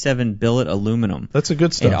 T7 billet aluminum. That's a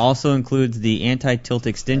good stuff. It also includes the anti-tilt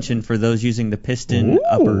extension for those using the piston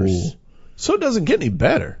uppers. So it doesn't get any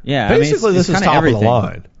better. Yeah, basically it's this is top everything. of the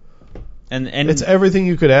line. And it's everything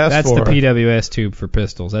you could ask for. That's the PWS tube for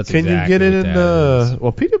pistols. That's Can exactly you get it what in? that is.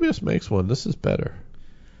 Well, PWS makes one. This is better.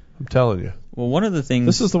 I'm telling you. Well, one of the things...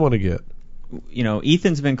 This is the one to get. You know,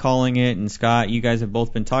 Ethan's been calling it, and Scott, you guys have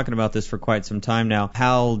both been talking about this for quite some time now,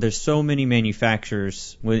 how there's so many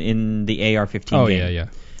manufacturers in the AR-15 game. Oh, yeah.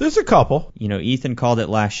 There's a couple. You know, Ethan called it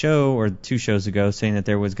last show, or 2 shows ago, saying that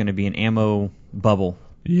there was going to be an ammo bubble,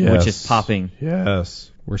 which is popping. Yes.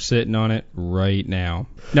 We're sitting on it right now.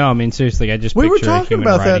 No, I mean, seriously, I just We were picture a talking human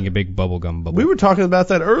about riding that. a big bubblegum bubble. We were talking about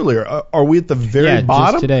that earlier. Are we at the very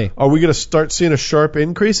bottom? Just today. Are we going to start seeing a sharp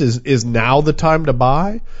increase? Is now the time to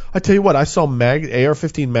buy? I tell you what, I saw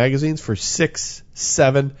AR-15 magazines for $6,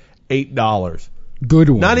 $7, $8. Good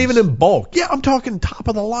ones. Not even in bulk. Yeah, I'm talking top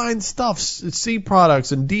of the line stuff. C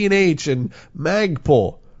products and D&H and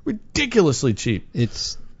Magpul. Ridiculously cheap.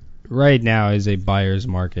 It's right now is a buyer's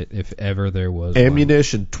market if ever there was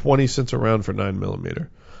Ammunition, 20 cents a round for 9mm.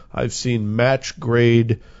 I've seen match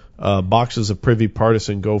grade boxes of Privy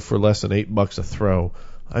Partisan go for less than $8 a throw.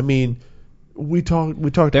 I mean, we talked.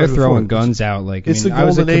 They're about throwing before. guns out like. It's the I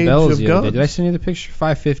was at golden age Cabela's of the other day. guns. Did I send you the picture?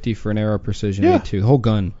 $550 for an Arrow Precision Yeah. A2. The whole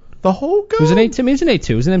gun. The whole gun. It was an A2. I mean, it was an A2.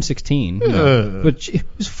 It was an M16. Yeah. But it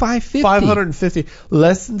was $550. $550,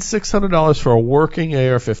 less than $600 for a working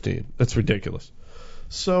AR-15. That's ridiculous.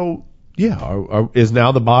 So yeah, is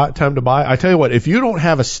now the time to buy? I tell you what, if you don't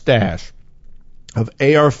have a stash of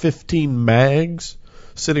AR-15 mags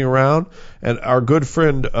sitting around, and our good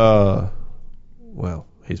friend, well,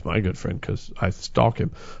 he's my good friend because I stalk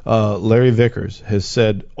him, Larry Vickers has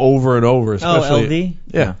said over and over, especially LV?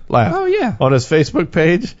 Yeah, laugh. Oh, yeah. On his Facebook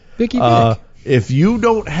page. Vicky Vick. If you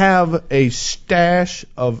don't have a stash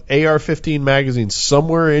of AR-15 magazines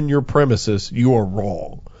somewhere in your premises, you are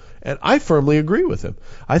wrong. And I firmly agree with him.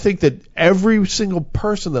 I think that every single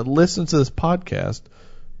person that listens to this podcast,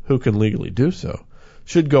 who can legally do so,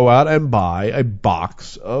 should go out and buy a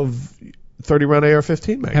box of 30-round AR-15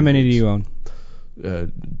 magazines. How many do you own?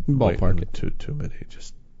 Ballpark it. Too many.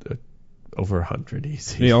 Just over 100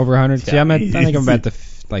 easy. Yeah, over 100. See, Yeah, I think I'm easy. at the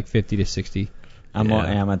 50 to 60. I'm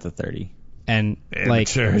at the 30. And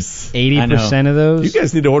Amateurs. like 80% of those. You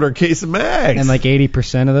guys need to order a case of mags. And like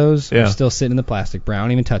 80% of those Yeah. are still sitting in the plastic, bro. I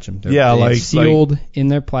don't even touch them. They're, Yeah, like- sealed in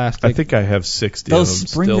their plastic. I think I have 60 Those of them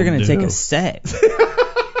springs still are going to take new. a set.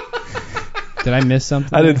 Did I miss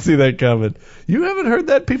something? I didn't see that coming. You haven't heard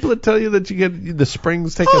that? People that tell you that you get the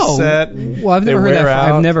springs take a set. Well, I've they never heard wear that.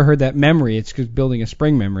 out. I've never heard that memory. It's because building a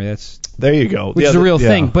spring memory. That's There you go. which Yeah, is a real yeah.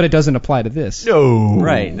 thing, but it doesn't apply to this. No.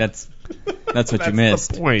 Right, that's what you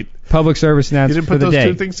missed. The point. Public service You announcement didn't for put the those day.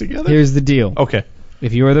 two things together? Here's the deal. Okay.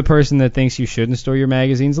 If you are the person that thinks you shouldn't store your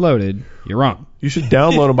magazines loaded, you're wrong. You should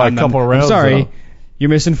download them by a couple of rounds. I'm sorry. though.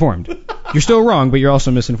 You're misinformed. You're still wrong, but you're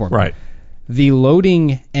also misinformed. Right. The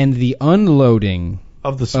loading and the unloading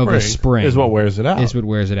Of the of a spring is what wears it out. is what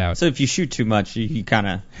wears it out. So if you shoot too much, you kind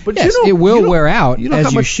of... But Yes, you know, it will you know- wear out you know as how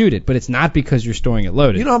you much, shoot it, but it's not because you're storing it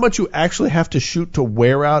loaded. You know how much you actually have to shoot to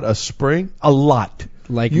wear out a spring? A lot.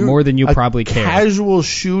 Like more than you probably care. A casual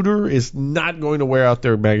shooter is not going to wear out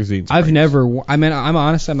their magazines. I've never. I'm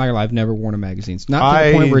honest. I'm not gonna lie. I've never worn a magazine. It's not to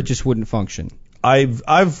the point where it just wouldn't function.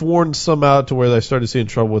 I've worn some out to where I started seeing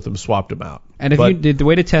trouble with them, swapped them out. And if you did the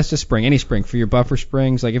way to test a spring, any spring for your buffer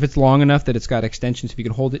springs, like if it's long enough that it's got extensions, if you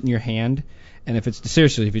can hold it in your hand, and if it's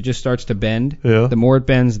seriously, if it just starts to bend, Yeah. the more it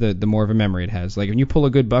bends, the more of a memory it has. Like when you pull a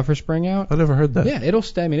good buffer spring out, I never heard that. yeah, it'll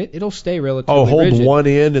stay. I mean, it'll stay relatively. Oh, hold rigid. one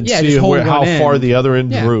end and Yeah, see just hold how one end. far the other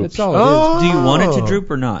end Yeah, droops. that's all it is. Do you want it to droop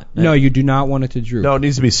or not? No, you do not want it to droop. No, it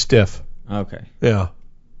needs to be stiff. Okay. Yeah.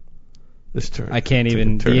 This turn. I can't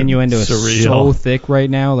even. turn The innuendo is surreal. so thick right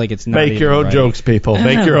now. Like it's not. Make your even own right. jokes, people.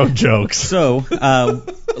 Make your own jokes. So,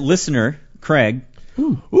 listener, Craig,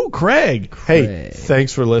 Ooh, Craig. Hey, Craig.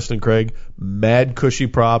 thanks for listening, Craig. Mad cushy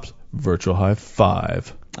props. Virtual high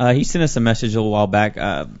five. he sent us a message a little while back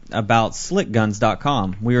about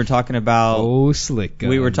slickguns.com. We were talking about... Oh, slick guns.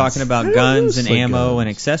 We were talking about I guns love and slick ammo guns. and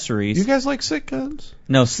accessories. You guys like sick guns?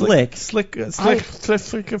 No, slick. Slick.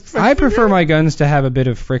 I prefer my guns to have a bit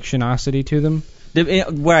of frictionosity to them.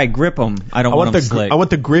 Where I grip them, I don't want them slick. I want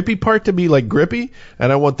the grippy part to be like grippy,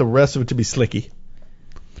 and I want the rest of it to be slicky.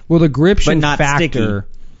 Well, the gription not factor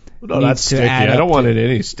No, needs that's to sticky. add I don't up want to- it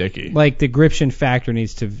any sticky. like the gription factor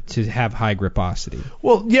needs to have high griposity.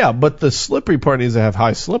 Well, yeah, but the slippery part needs to have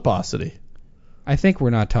high sliposity. I think we're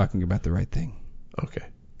not talking about the right thing. Okay.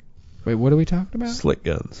 Wait, what are we talking about? Slick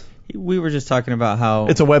guns. We were just talking about how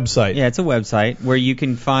It's a website. Yeah, it's a website where you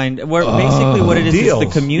can find basically what it is deals.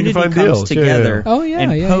 is the community You can find comes deals. together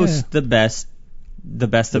and post the best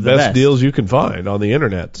of the best deals you can find on the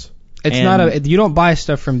internet. It's not you don't buy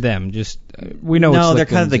stuff from them. Just we know. No, it's they're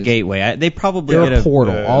kind of the gateway. They probably they're get a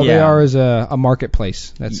portal. All they yeah. are is a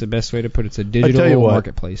marketplace. That's the best way to put it. It's a digital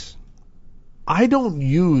marketplace. I don't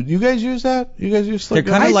use. You guys use that? You guys use Slick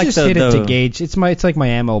They're kind Guns? of like I just hit it to gauge. It's like my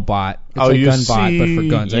ammo bot. It's like you gun see, bot, but for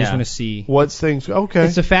guns. I just yeah. want to see. What's things? Okay.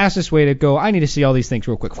 It's the fastest way to go. I need to see all these things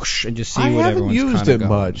real quick, whoosh, and just see I what haven't everyone's used kinda it going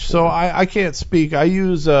much, for. so I can't speak. I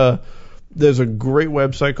use there's a great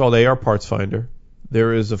website called AR Parts Finder.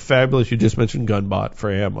 There is a fabulous, you just mentioned Gunbot for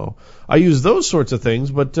ammo. I use those sorts of things,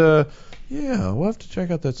 but yeah, we'll have to check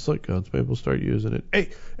out that Slick Guns. Maybe we'll start using it.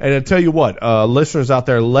 Hey, and I tell you what, listeners out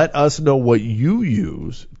there, let us know what you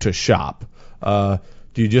use to shop.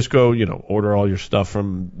 Do you just go, order all your stuff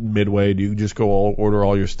from Midway? Do you just go order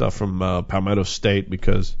all your stuff from Palmetto State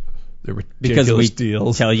because they're ridiculous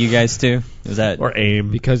deals? Tell you guys to? Is that or AIM?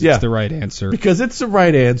 Because it's the right answer. Because it's the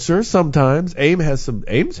right answer. Sometimes AIM's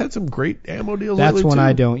had some great ammo deals. That's one too.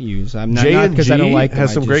 I don't use. I'm not because I don't like them.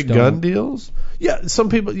 Has some great don't. gun deals. Yeah, some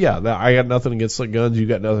people. Yeah, I got nothing against Slick Guns. You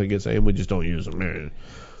got nothing against AIM. We just don't use them.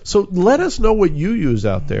 So let us know what you use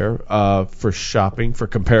out there for shopping, for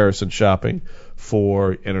comparison shopping,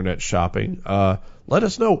 for internet shopping. Let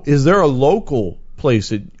us know. Is there a local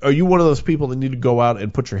place? Are you one of those people that need to go out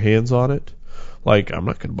and put your hands on it? Like, I'm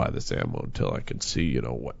not going to buy this ammo until I can see,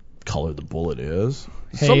 what color the bullet is.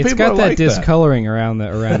 Hey, Some it's people got are that like discoloring around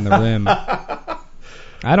the rim.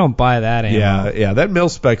 I don't buy that ammo. Yeah, that mil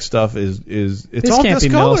spec stuff is it's This all can't be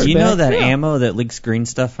discolored. mil-spec. you know that Yeah. ammo that leaks green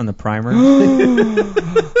stuff from the primer?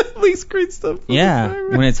 Least green stuff. Yeah,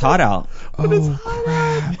 when it's hot out. When it's hot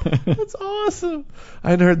out. That's awesome.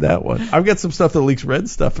 I hadn't heard that one. I've got some stuff that leaks red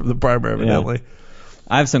stuff from the primer evidently.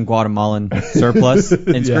 I have some Guatemalan surplus.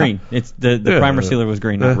 It's Yeah. green. It's the primer sealer was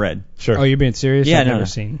green, not red. Sure. Oh, you're being serious? Yeah, I've no. never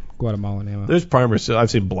seen Guatemalan ammo. There's primer seal.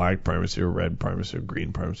 I've seen black primer seal, red primer seal,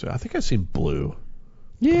 green primer seal. I think I've seen blue.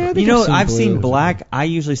 Yeah, I think I've seen blue. black. I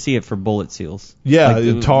usually see it for bullet seals. Yeah, Like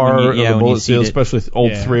the tar when or the when bullet see seal, it. especially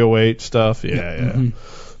old Yeah. 308 stuff. Yeah. Mm-hmm.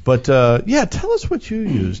 But tell us what you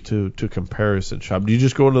use to comparison shop. Do you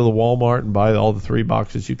just go into the Walmart and buy all the 3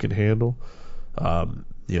 boxes you can handle?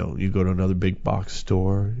 You go to another big box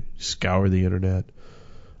store, scour the internet.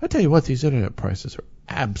 I tell you what, these internet prices are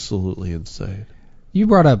absolutely insane. You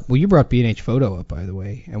brought B&H Photo up, by the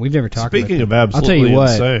way, and we've never talked Speaking about of them. I'll tell absolutely you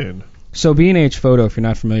what. insane. So B&H Photo, if you're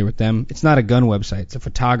not familiar with them, it's not a gun website. It's a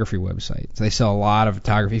photography website. So they sell a lot of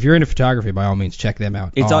photography. If you're into photography, by all means, check them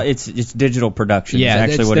out. It's digital production. Yeah, it's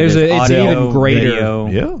actually it's- what there's it is. a- it's Audio, even greater. video,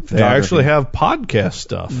 Yeah, they photography. actually have podcast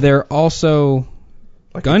stuff. They're also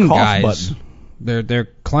Like gun a cough guys. button. They're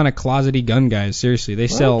kind of closety gun guys. Seriously, they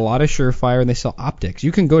sell a lot of Surefire and they sell optics.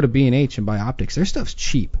 You can go to B&H and buy optics. Their stuff's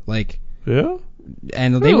cheap. Yeah.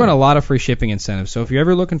 And they run a lot of free shipping incentives. So if you're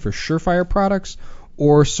ever looking for Surefire products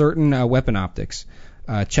or certain weapon optics,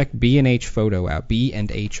 check B&H Photo out.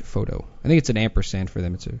 B&H Photo. I think it's an ampersand for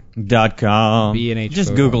them. It's a .com. B&H Just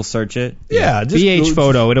Photo. Google search it. Yeah, just BH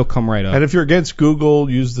Photo. It'll come right up. And if you're against Google,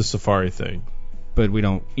 use the Safari thing. But we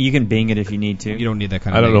don't. You can Bing it if you need to. You don't need that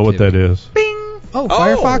kind of. I don't know what that is. Oh,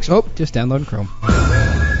 Firefox. Oh, just download Chrome.